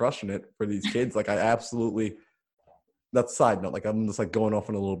killing it and crushing it for these kids. Like I absolutely, that's a side note. Like I'm just like going off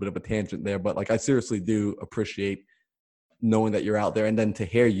on a little bit of a tangent there, but like I seriously do appreciate knowing that you're out there. And then to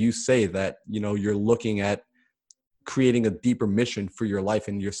hear you say that, you know, you're looking at creating a deeper mission for your life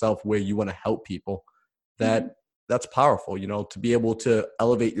and yourself where you want to help people, that's powerful, you know, to be able to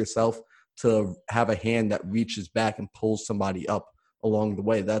elevate yourself to have a hand that reaches back and pulls somebody up along the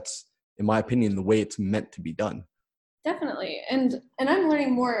way. That's, in my opinion, the way it's meant to be done. Definitely. And I'm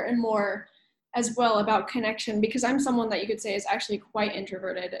learning more and more as well about connection, because I'm someone that you could say is actually quite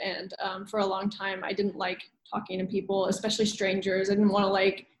introverted. And for a long time, I didn't like talking to people, especially strangers. I didn't want to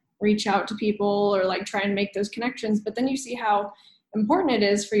like reach out to people or like try and make those connections. But then you see how important it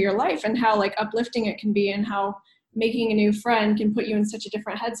is for your life and how like uplifting it can be, and how making a new friend can put you in such a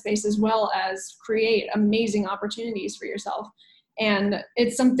different headspace, as well as create amazing opportunities for yourself. And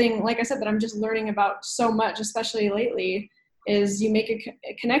it's something, like I said, that I'm just learning about so much, especially lately, is you make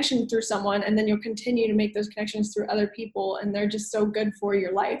a connection through someone, and then you'll continue to make those connections through other people. And they're just so good for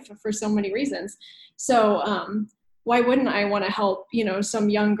your life for so many reasons. So why wouldn't I want to help, some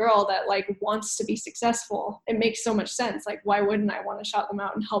young girl that like wants to be successful? It makes so much sense. Like, why wouldn't I want to shout them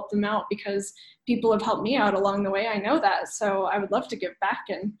out and help them out? Because people have helped me out along the way. I know that. So I would love to give back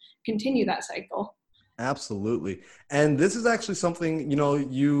and continue that cycle. Absolutely. And this is actually something,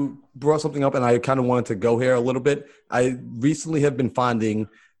 you brought something up and I kind of wanted to go here a little bit. I recently have been finding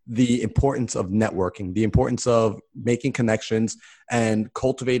the importance of networking, the importance of making connections and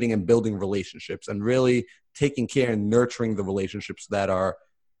cultivating and building relationships, and really taking care and nurturing the relationships that are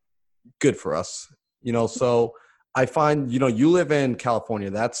good for us. So I find, you live in California.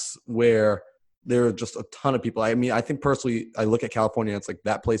 That's where there are just a ton of people. I mean, I think personally, I look at California and it's like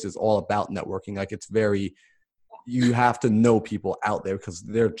that place is all about networking. Like it's very, you have to know people out there because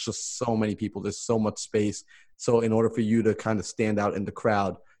there's just so many people. There's so much space. So in order for you to kind of stand out in the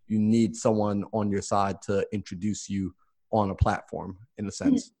crowd, you need someone on your side to introduce you on a platform in a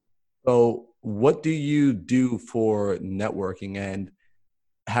sense. Mm-hmm. So what do you do for networking, and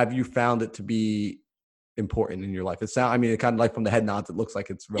have you found it to be important in your life? It kind of like from the head nods, it looks like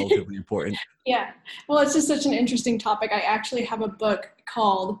it's relatively important. Yeah. Well, it's just such an interesting topic. I actually have a book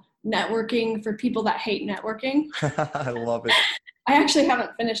called Networking for People That Hate Networking. I love it. I actually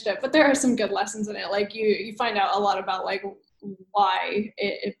haven't finished it, but there are some good lessons in it. Like you find out a lot about like why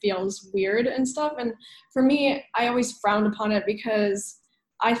it feels weird and stuff. And for me, I always frowned upon it because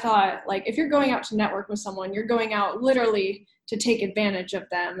I thought like, if you're going out to network with someone, you're going out literally to take advantage of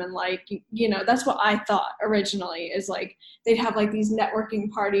them. And like, that's what I thought originally, is like, they'd have like these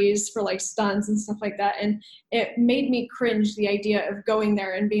networking parties for like stunts and stuff like that. And it made me cringe, the idea of going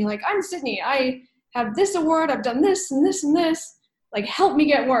there and being like, I'm Sydney, I have this award, I've done this and this and this, like, help me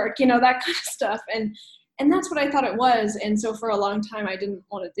get work, that kind of stuff. And that's what I thought it was. And so for a long time, I didn't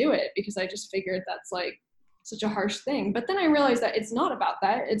want to do it because I just figured that's like such a harsh thing. But then I realized that it's not about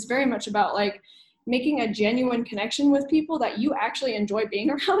that. It's very much about like making a genuine connection with people that you actually enjoy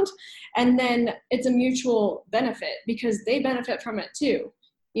being around. And then it's a mutual benefit because they benefit from it too.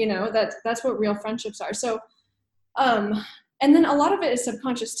 That's what real friendships are. So, and then a lot of it is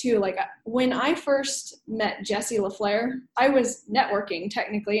subconscious too. Like when I first met Jesse LaFleur, I was networking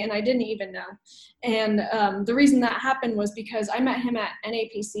technically, and I didn't even know. And the reason that happened was because I met him at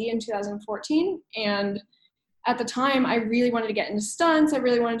NAPC in 2014. And at the time, I really wanted to get into stunts. I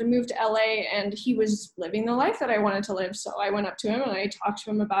really wanted to move to LA, and he was living the life that I wanted to live. So I went up to him and I talked to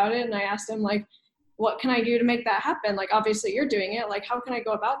him about it. And I asked him, like, what can I do to make that happen? Like, obviously you're doing it. Like, how can I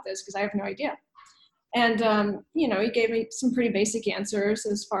go about this? Because I have no idea. And, he gave me some pretty basic answers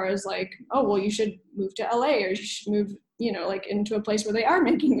as far as like, oh, well, you should move to LA, or you should move, like into a place where they are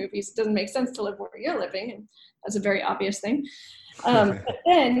making movies. It doesn't make sense to live where you're living. And that's a very obvious thing. But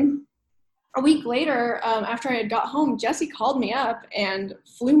then a week later, after I had got home, Jesse called me up and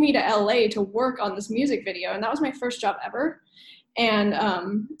flew me to LA to work on this music video. And that was my first job ever. And,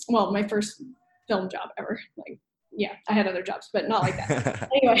 my first film job ever. Like, yeah, I had other jobs, but not like that.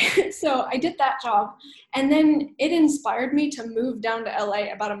 Anyway, so I did that job. And then it inspired me to move down to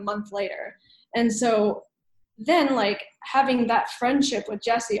LA about a month later. And so then like having that friendship with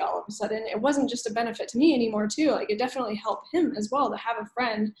Jesse, all of a sudden, it wasn't just a benefit to me anymore too. Like it definitely helped him as well to have a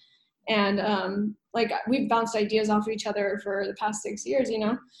friend. And like we've bounced ideas off of each other for the past 6 years,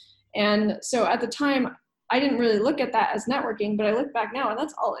 And so at the time, I didn't really look at that as networking, but I look back now and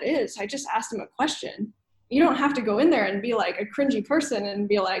that's all it is. I just asked him a question. You don't have to go in there and be like a cringy person and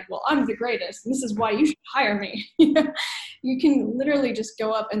be like, well, I'm the greatest, and this is why you should hire me. You can literally just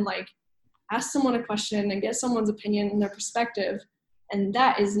go up and like ask someone a question and get someone's opinion and their perspective. And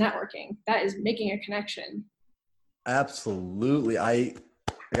that is networking. That is making a connection. Absolutely. I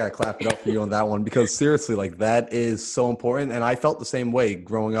got to clap it up for you on that one, because seriously, like that is so important. And I felt the same way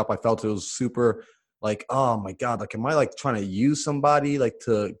growing up. I felt it was super like, oh my God, like, am I like trying to use somebody like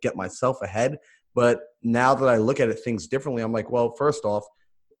to get myself ahead? But now that I look at it things differently, I'm like, well, first off,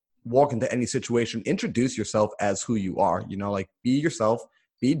 walk into any situation, introduce yourself as who you are, like be yourself,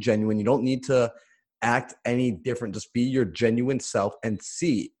 be genuine. You don't need to act any different. Just be your genuine self and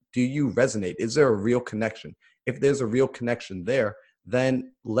see, do you resonate? Is there a real connection? If there's a real connection there,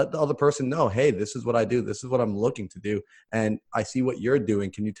 then let the other person know, hey, this is what I do. This is what I'm looking to do. And I see what you're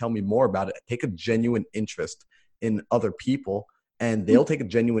doing. Can you tell me more about it? Take a genuine interest in other people, and they'll take a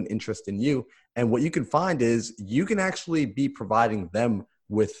genuine interest in you. And what you can find is you can actually be providing them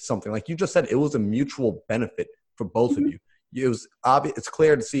with something. Like you just said, it was a mutual benefit for both of you. It was obvious. It's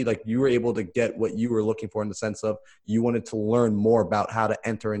clear to see, like, you were able to get what you were looking for, in the sense of you wanted to learn more about how to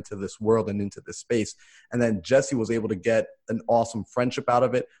enter into this world and into this space. And then Jesse was able to get an awesome friendship out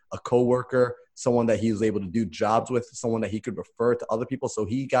of it, a coworker, someone that he was able to do jobs with, someone that he could refer to other people. So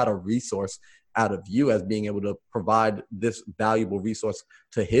he got a resource out of you as being able to provide this valuable resource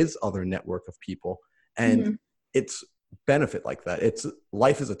to his other network of people. And it's benefit like that. It's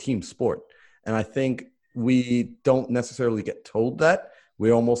life is a team sport. And I think we don't necessarily get told that.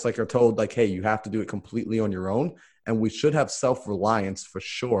 We almost like are told, like, hey, you have to do it completely on your own. And we should have self-reliance for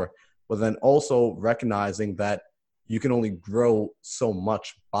sure, but then also recognizing that you can only grow so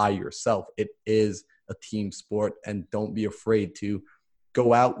much by yourself. It is a team sport, and don't be afraid to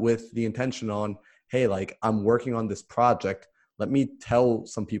go out with the intention on, hey, like, I'm working on this project. Let me tell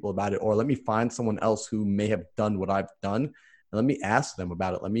some people about it, or let me find someone else who may have done what I've done, and let me ask them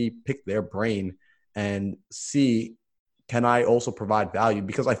about it. Let me pick their brain and see, can I also provide value?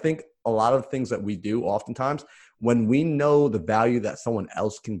 Because I think a lot of things that we do oftentimes, when we know the value that someone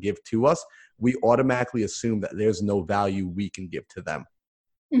else can give to us, we automatically assume that there's no value we can give to them.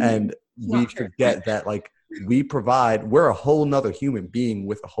 And we forget that, like, we're a whole nother human being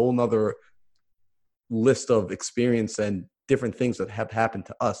with a whole nother list of experience and different things that have happened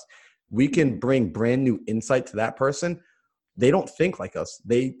to us. We can bring brand new insight to that person. They don't think like us.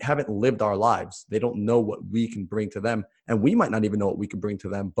 They haven't lived our lives. They don't know what we can bring to them. And we might not even know what we can bring to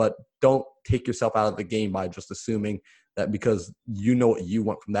them. But don't take yourself out of the game by just assuming that because you know what you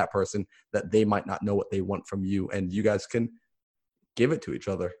want from that person, that they might not know what they want from you. And you guys can give it to each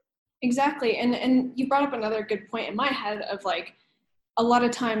other. Exactly. And you brought up another good point in my head of, like, a lot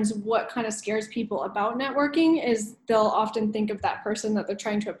of times what kind of scares people about networking is they'll often think of that person that they're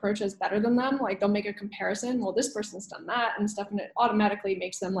trying to approach as better than them. Like, they'll make a comparison. Well, this person's done that and stuff, and it automatically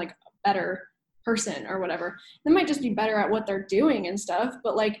makes them, like, a better person or whatever. They might just be better at what they're doing and stuff,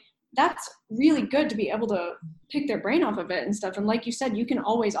 but, like, that's really good to be able to pick their brain off of it and stuff. And like you said, you can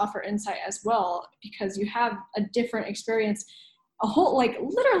always offer insight as well, because you have a different experience, a whole, like,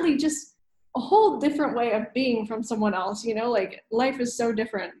 literally just a whole different way of being from someone else, you know, like, life is so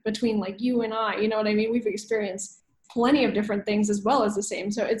different between, like, you and I, you know what I mean? We've experienced plenty of different things as well as the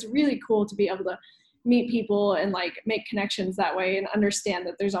same. So it's really cool to be able to meet people and, like, make connections that way, and understand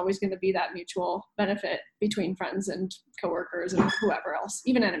that there's always going to be that mutual benefit between friends and coworkers and whoever else,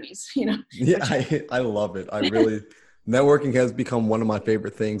 even enemies, you know? Yeah, I love it. I really, networking has become one of my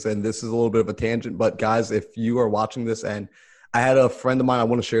favorite things. And this is a little bit of a tangent, but guys, if you are watching this, and I had a friend of mine, I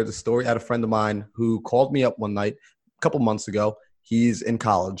want to share this story. I had a friend of mine who called me up one night a couple months ago. He's in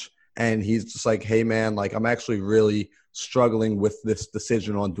college, and he's just like, hey man, like, I'm actually really struggling with this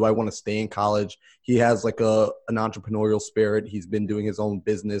decision on, do I want to stay in college? He has, like, an entrepreneurial spirit. He's been doing his own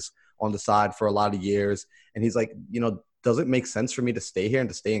business on the side for a lot of years. And he's like, you know, does it make sense for me to stay here and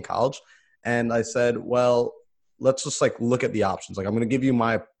to stay in college? And I said, well, let's just, like, look at the options. Like, I'm going to give you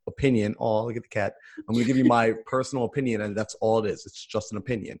my opinion. Oh, look at the cat. I'm going to give you my personal opinion, and that's all it is. It's just an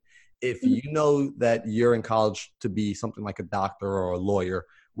opinion. If you know that you're in college to be something like a doctor or a lawyer,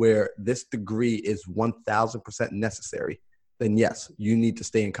 where this degree is 1000% necessary, then yes, you need to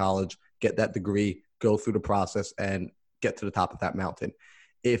stay in college, get that degree, go through the process, and get to the top of that mountain.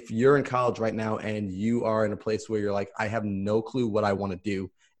 If you're in college right now and you are in a place where you're like, I have no clue what I want to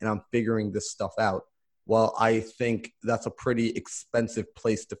do, and I'm figuring this stuff out, well, I think that's a pretty expensive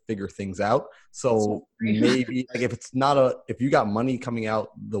place to figure things out. So maybe, like, if you got money coming out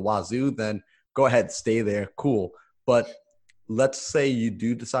the wazoo, then go ahead, stay there, cool. But let's say you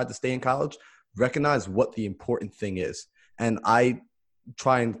do decide to stay in college, recognize what the important thing is. And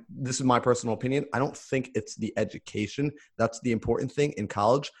this is my personal opinion, I don't think it's the education that's the important thing in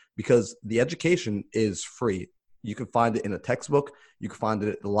college, because the education is free. You can find it in a textbook. You can find it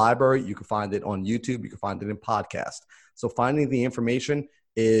at the library. You can find it on YouTube. You can find it in podcasts. So finding the information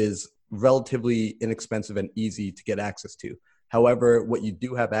is relatively inexpensive and easy to get access to. However, what you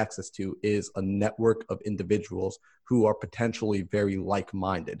do have access to is a network of individuals who are potentially very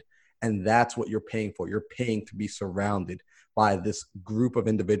like-minded. And that's what you're paying for. You're paying to be surrounded by this group of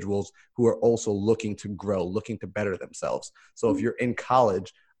individuals who are also looking to grow, looking to better themselves. So if you're in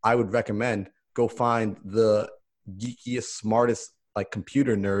college, I would recommend go find the geekiest, smartest like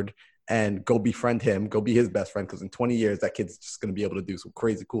computer nerd and go befriend him, go be his best friend. Cause in 20 years, that kid's just going to be able to do some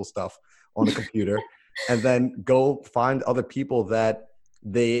crazy cool stuff on a computer. And then go find other people that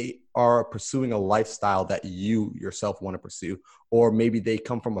they are pursuing a lifestyle that you yourself want to pursue, or maybe they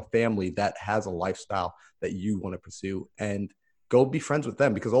come from a family that has a lifestyle that you want to pursue, and go be friends with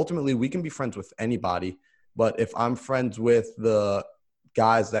them. Because ultimately we can be friends with anybody. But if I'm friends with the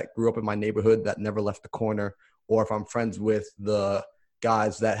guys that grew up in my neighborhood that never left the corner, or if I'm friends with the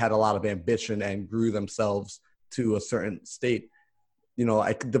guys that had a lot of ambition and grew themselves to a certain state,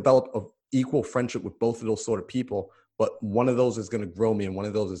 I could develop a equal friendship with both of those sort of people, but one of those is going to grow me and one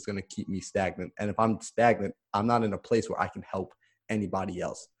of those is going to keep me stagnant. And if I'm stagnant, I'm not in a place where I can help anybody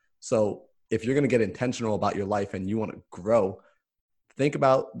else. So if you're going to get intentional about your life and you want to grow, think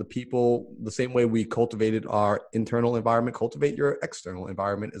about the people the same way we cultivated our internal environment, cultivate your external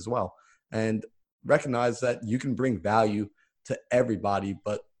environment as well. And recognize that you can bring value to everybody,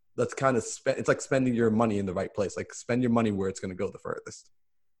 but that's kind of it's like spending your money in the right place. Like spend your money where it's going to go the furthest.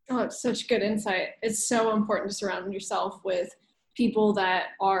 Oh, it's such good insight. It's so important to surround yourself with people that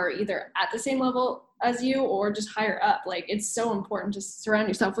are either at the same level as you or just higher up. Like it's so important to surround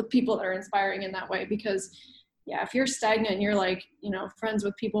yourself with people that are inspiring in that way, because yeah, if you're stagnant and you're like, friends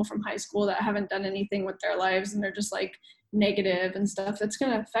with people from high school that haven't done anything with their lives and they're just like negative and stuff, that's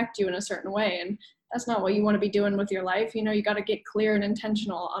going to affect you in a certain way. And that's not what you want to be doing with your life. You got to get clear and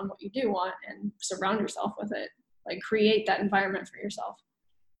intentional on what you do want and surround yourself with it. Like create that environment for yourself.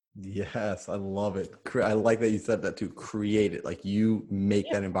 Yes, I love it. I like that you said that too. Create it. Like you make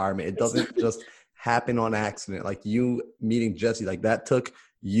that environment. It doesn't just happen on accident. Like you meeting Jesse, like that took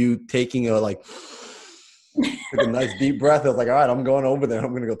you taking took a nice deep breath. I was like, all right, I'm going over there.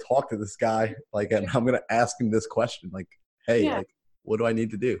 I'm going to go talk to this guy. And I'm going to ask him this question. Like, hey, what do I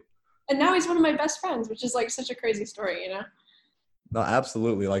need to do? And now he's one of my best friends, which is like such a crazy story, No,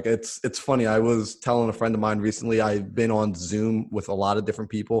 absolutely. Like it's funny. I was telling a friend of mine recently, I've been on Zoom with a lot of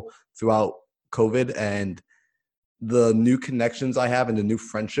different people throughout COVID, and the new connections I have and the new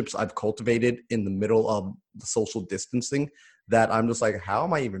friendships I've cultivated in the middle of the social distancing, that I'm just like, how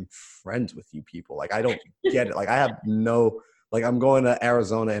am I even friends with you people? Like, I don't get it. Like I have I'm going to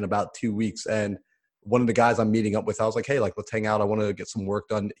Arizona in about 2 weeks, and one of the guys I'm meeting up with, I was like, hey, let's hang out. I want to get some work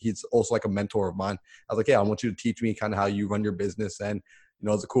done. He's also like a mentor of mine. I was like, yeah, I want you to teach me kind of how you run your business. And,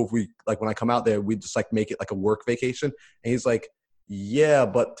 is it cool if we, when I come out there, we just make it like a work vacation? And he's like, yeah,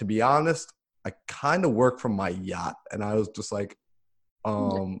 but to be honest, I kind of work from my yacht. And I was just like,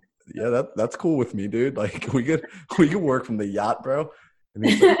 yeah, that's cool with me, dude. Like we could work from the yacht, bro. And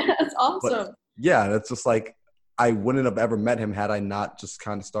he's like, that's awesome. Yeah. And it's just like, I wouldn't have ever met him had I not just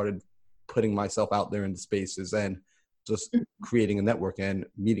kind of started putting myself out there in the spaces and just creating a network and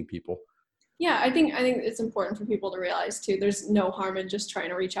meeting people. Yeah, I think it's important for people to realize too, there's no harm in just trying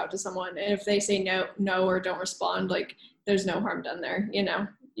to reach out to someone. And if they say no, or don't respond, like there's no harm done there,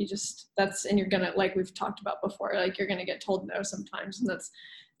 you just, and you're going to, like we've talked about before, like you're going to get told no sometimes, and that's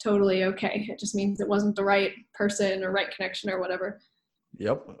totally okay. It just means it wasn't the right person or right connection or whatever.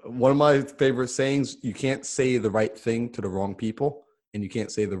 Yep. One of my favorite sayings, you can't say the right thing to the wrong people, and you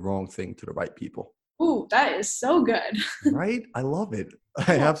can't say the wrong thing to the right people. Ooh, that is so good. Right? I love it.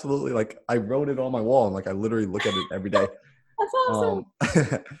 I absolutely, I wrote it on my wall, and I literally look at it every day. That's awesome.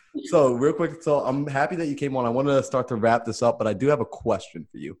 So real quick, so I'm happy that you came on. I want to start to wrap this up, but I do have a question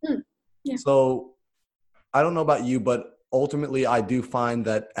for you. Yeah. So I don't know about you, but ultimately I do find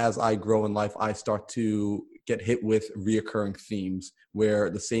that as I grow in life, I start to get hit with reoccurring themes where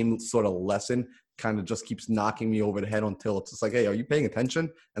the same sort of lesson kind of just keeps knocking me over the head until it's just like, hey, are you paying attention?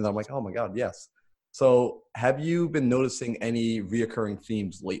 And then I'm like, oh my God, yes. So have you been noticing any reoccurring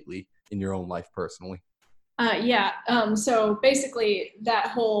themes lately in your own life personally? Yeah. So basically that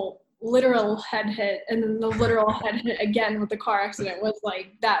whole literal head hit and then the literal head hit again with the car accident was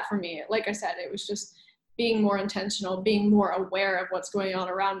like that for me. Like I said, it was just being more intentional, being more aware of what's going on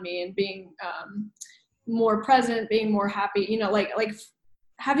around me, and being more present, being more happy, like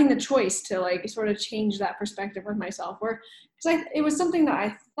having the choice to sort of change that perspective with myself, because it was something that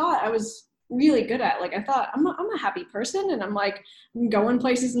I thought I was really good at. I thought I'm a happy person, and I'm going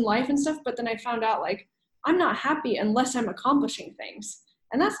places in life and stuff, but then I found out I'm not happy unless I'm accomplishing things,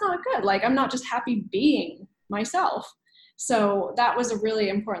 and that's not good. I'm not just happy being myself. So that was a really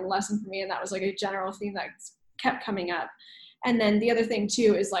important lesson for me, and that was a general theme that kept coming up. And then the other thing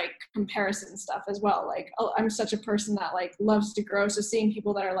too is comparison stuff as well. I'm such a person that loves to grow. So seeing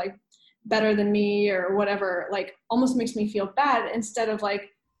people that are better than me or whatever, almost makes me feel bad, instead of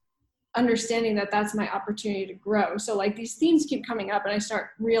understanding that that's my opportunity to grow. So like these themes keep coming up and I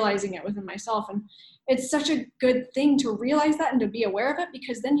start realizing it within myself. And it's such a good thing to realize that and to be aware of it,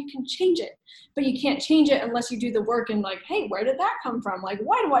 because then you can change it. But you can't change it unless you do the work and like, hey, where did that come from? Like,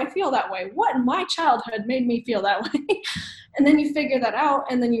 why do I feel that way? What in my childhood made me feel that way? And then you figure that out,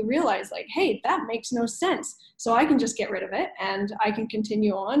 and then you realize like, hey, that makes no sense. So I can just get rid of it and I can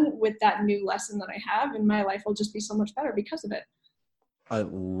continue on with that new lesson that I have, and my life will just be so much better because of it. I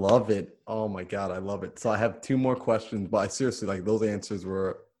love it. Oh my God, I love it. So I have two more questions, but I seriously, like, those answers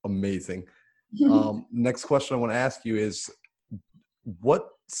were amazing. Next question I want to ask you is, what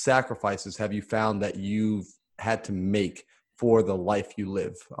sacrifices have you found that you've had to make for the life you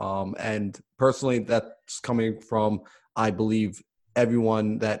live? And personally, that's coming from, I believe,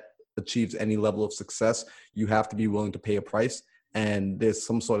 everyone that achieves any level of success, you have to be willing to pay a price. And there's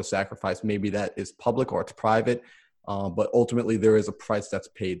some sort of sacrifice, maybe that is public or it's private, but ultimately there is a price that's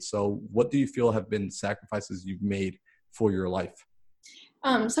paid. So what do you feel have been sacrifices you've made for your life?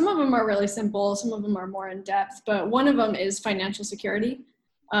 Some of them are really simple. Some of them are more in depth, but one of them is financial security.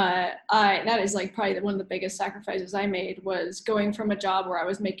 That is like probably one of the biggest sacrifices I made, was going from a job where I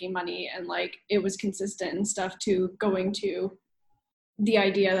was making money and like it was consistent and stuff, to going to the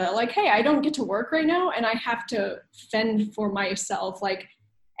idea that like, hey, I don't get to work right now and I have to fend for myself, like,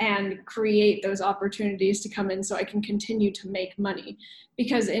 and create those opportunities to come in so I can continue to make money.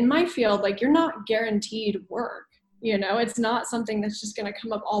 Because in my field, like, you're not guaranteed work. It's not something that's just going to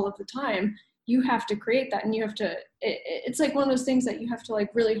come up all of the time. You have to create that, and you have to, it's like one of those things that you have to like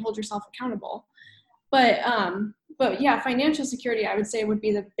really hold yourself accountable. But yeah, financial security, I would say, would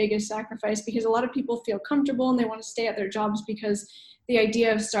be the biggest sacrifice, because a lot of people feel comfortable and they want to stay at their jobs because the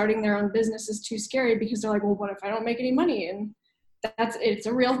idea of starting their own business is too scary, because they're like, well, what if I don't make any money? And it's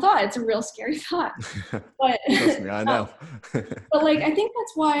a real thought. It's a real scary thought. But Trust me, I know. but like, I think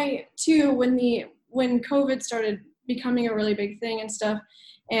that's why too, when COVID started becoming a really big thing and stuff,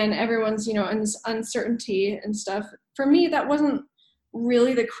 and everyone's, in uncertainty and stuff, for me, that wasn't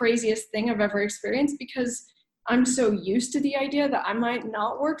really the craziest thing I've ever experienced, because I'm so used to the idea that I might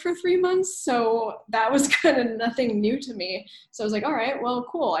not work for 3 months. So that was kind of nothing new to me. So I was like, all right, well,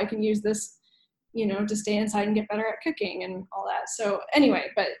 cool. I can use this, to stay inside and get better at cooking and all that. So anyway,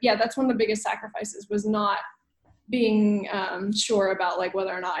 but yeah, that's one of the biggest sacrifices, was not being sure about like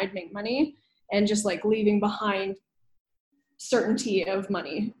whether or not I'd make money, and just like leaving behind certainty of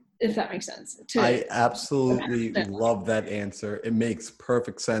money, if that makes sense. I absolutely love that answer. It makes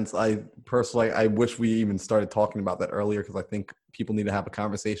perfect sense. I personally, I wish we even started talking about that earlier, because I think people need to have a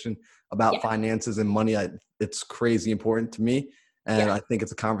conversation about finances and money. It's crazy important to me. And I think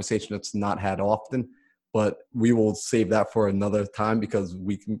it's a conversation that's not had often, but we will save that for another time, because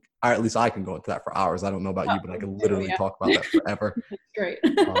we can, or at least I can go into that for hours. I don't know about you, but I can literally talk about that forever. That's great.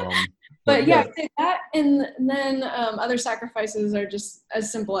 But yeah, that, and then other sacrifices are just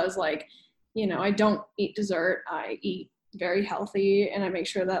as simple as like, I don't eat dessert. I eat very healthy, and I make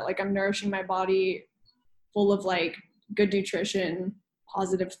sure that like I'm nourishing my body full of like good nutrition,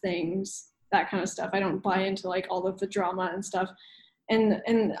 positive things, that kind of stuff. I don't buy into like all of the drama and stuff. And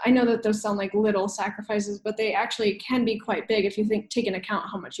I know that those sound like little sacrifices, but they actually can be quite big if you take into account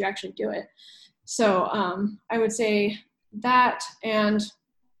how much you actually do it. So I would say that, and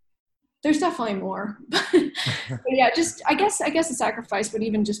there's definitely more. But yeah, just I guess a sacrifice would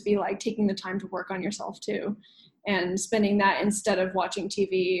even just be like taking the time to work on yourself too, and spending that instead of watching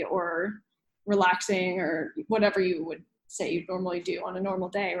TV or relaxing or whatever you would say you'd normally do on a normal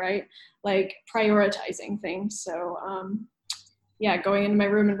day, right? Like prioritizing things. So yeah, going into my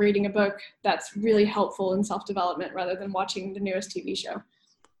room and reading a book, that's really helpful in self-development, rather than watching the newest TV show.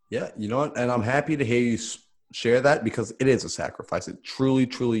 Yeah, you know what? And I'm happy to hear you share that, because it is a sacrifice. It truly,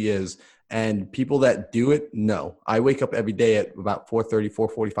 truly is. And people that do it, no. I wake up every day at about 4:30,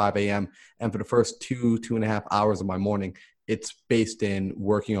 4:45 a.m. And for the first 2.5 hours of my morning, it's based in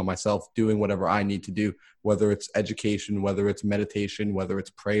working on myself, doing whatever I need to do, whether it's education, whether it's meditation, whether it's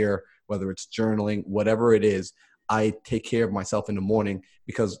prayer, whether it's journaling, whatever it is. I take care of myself in the morning,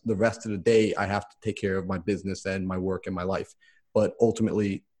 because the rest of the day I have to take care of my business and my work and my life. But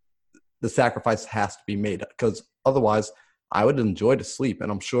ultimately, the sacrifice has to be made, because otherwise I would enjoy to sleep.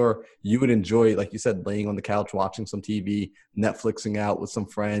 And I'm sure you would enjoy, like you said, laying on the couch, watching some TV, Netflixing out with some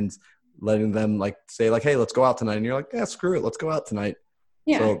friends, letting them like say like, hey, let's go out tonight. And you're like, yeah, screw it. Let's go out tonight.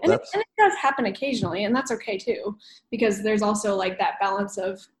 Yeah. So and it does happen occasionally, and that's okay too, because there's also like that balance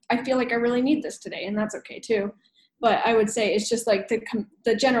of, I feel like I really need this today, and that's okay too. But I would say it's just like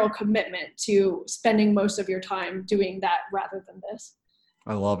the general commitment to spending most of your time doing that rather than this.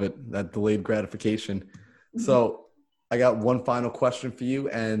 I love it. That delayed gratification. Mm-hmm. So I got one final question for you,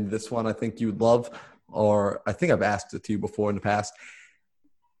 and this one I think you'd love, or I think I've asked it to you before in the past.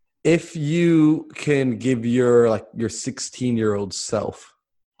 If you can give your 16-year-old self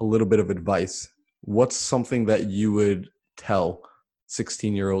a little bit of advice, what's something that you would tell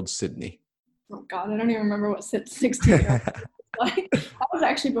 16-year-old Sydney? Oh God, I don't even remember what 16-year-old was like. That was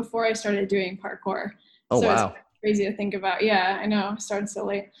actually before I started doing parkour. Oh, So it's wow. crazy to think about. Yeah, I know. I started so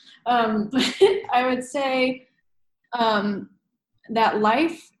late. But I would say that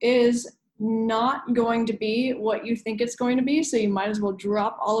life is not going to be what you think it's going to be. So you might as well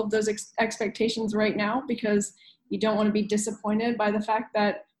drop all of those expectations right now, because you don't want to be disappointed by the fact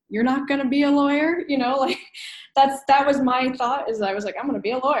that you're not going to be a lawyer. Like that was my thought, is I was like, I'm going to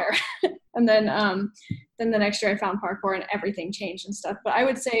be a lawyer. And then the next year I found parkour and everything changed and stuff. But I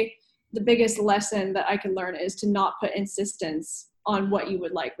would say the biggest lesson that I could learn is to not put insistence on what you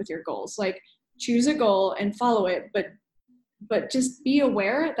would like with your goals. Like, choose a goal and follow it, but just be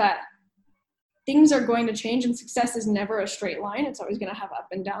aware that things are going to change, and success is never a straight line. It's always going to have up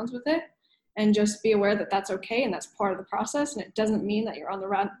and downs with it. And just be aware that that's okay, and that's part of the process. And it doesn't mean that you're on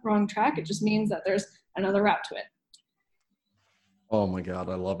the wrong track. It just means that there's another route to it. Oh my God,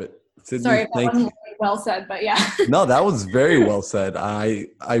 I love it. Sydney, Sorry, that wasn't really well said, but yeah. No, that was very well said. I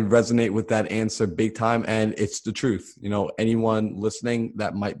resonate with that answer big time, and it's the truth. Anyone listening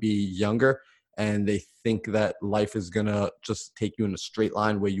that might be younger and they think that life is gonna just take you in a straight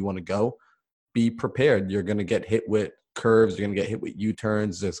line where you want to go, be prepared. You're gonna get hit with curves. You're gonna get hit with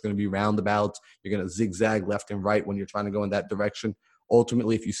U-turns. There's gonna be roundabouts. You're gonna zigzag left and right when you're trying to go in that direction.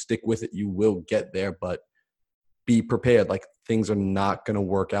 Ultimately, if you stick with it, you will get there, but be prepared. Like, things are not going to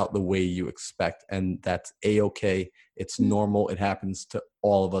work out the way you expect, and that's a-okay. It's normal. It happens to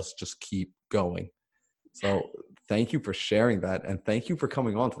all of us. Just keep going. So thank you for sharing that, and thank you for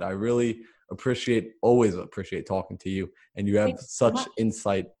coming on today. I really always appreciate talking to you, and you have such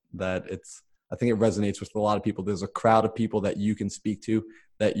insight that I think it resonates with a lot of people. There's a crowd of people that you can speak to,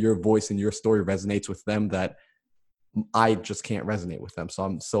 that your voice and your story resonates with them, that I just can't resonate with them. So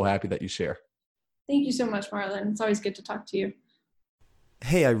I'm so happy that you share. Thank you so much, Marlon. It's always good to talk to you.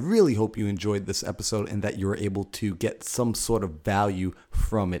 Hey, I really hope you enjoyed this episode and that you were able to get some sort of value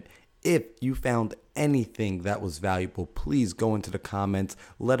from it. If you found anything that was valuable, please go into the comments.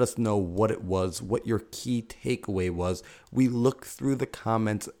 Let us know what it was, what your key takeaway was. We look through the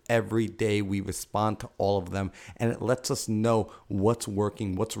comments every day. We respond to all of them, and it lets us know what's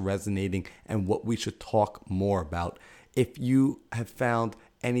working, what's resonating, and what we should talk more about. If you have found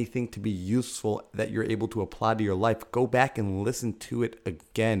anything to be useful that you're able to apply to your life, go back and listen to it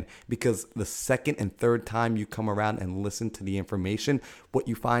again, because the second and third time you come around and listen to the information, what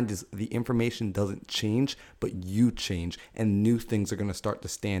you find is the information doesn't change, but you change, and new things are going to start to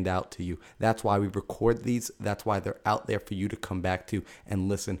stand out to you. That's why we record these. That's why they're out there for you to come back to and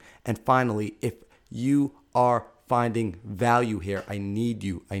listen. And finally, if you are finding value here, I need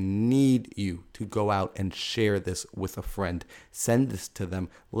you to go out and share this with a friend. Send this to them.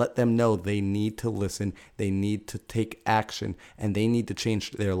 Let them know they need to listen, they need to take action, and they need to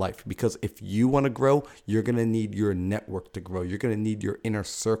change their life. Because if you want to grow, you're going to need your network to grow. You're going to need your inner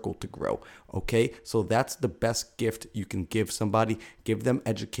circle to grow. Okay? So that's the best gift you can give somebody. Give them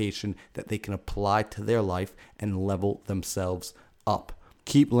education that they can apply to their life and level themselves up.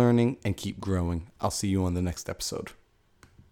 Keep learning and keep growing. I'll see you on the next episode.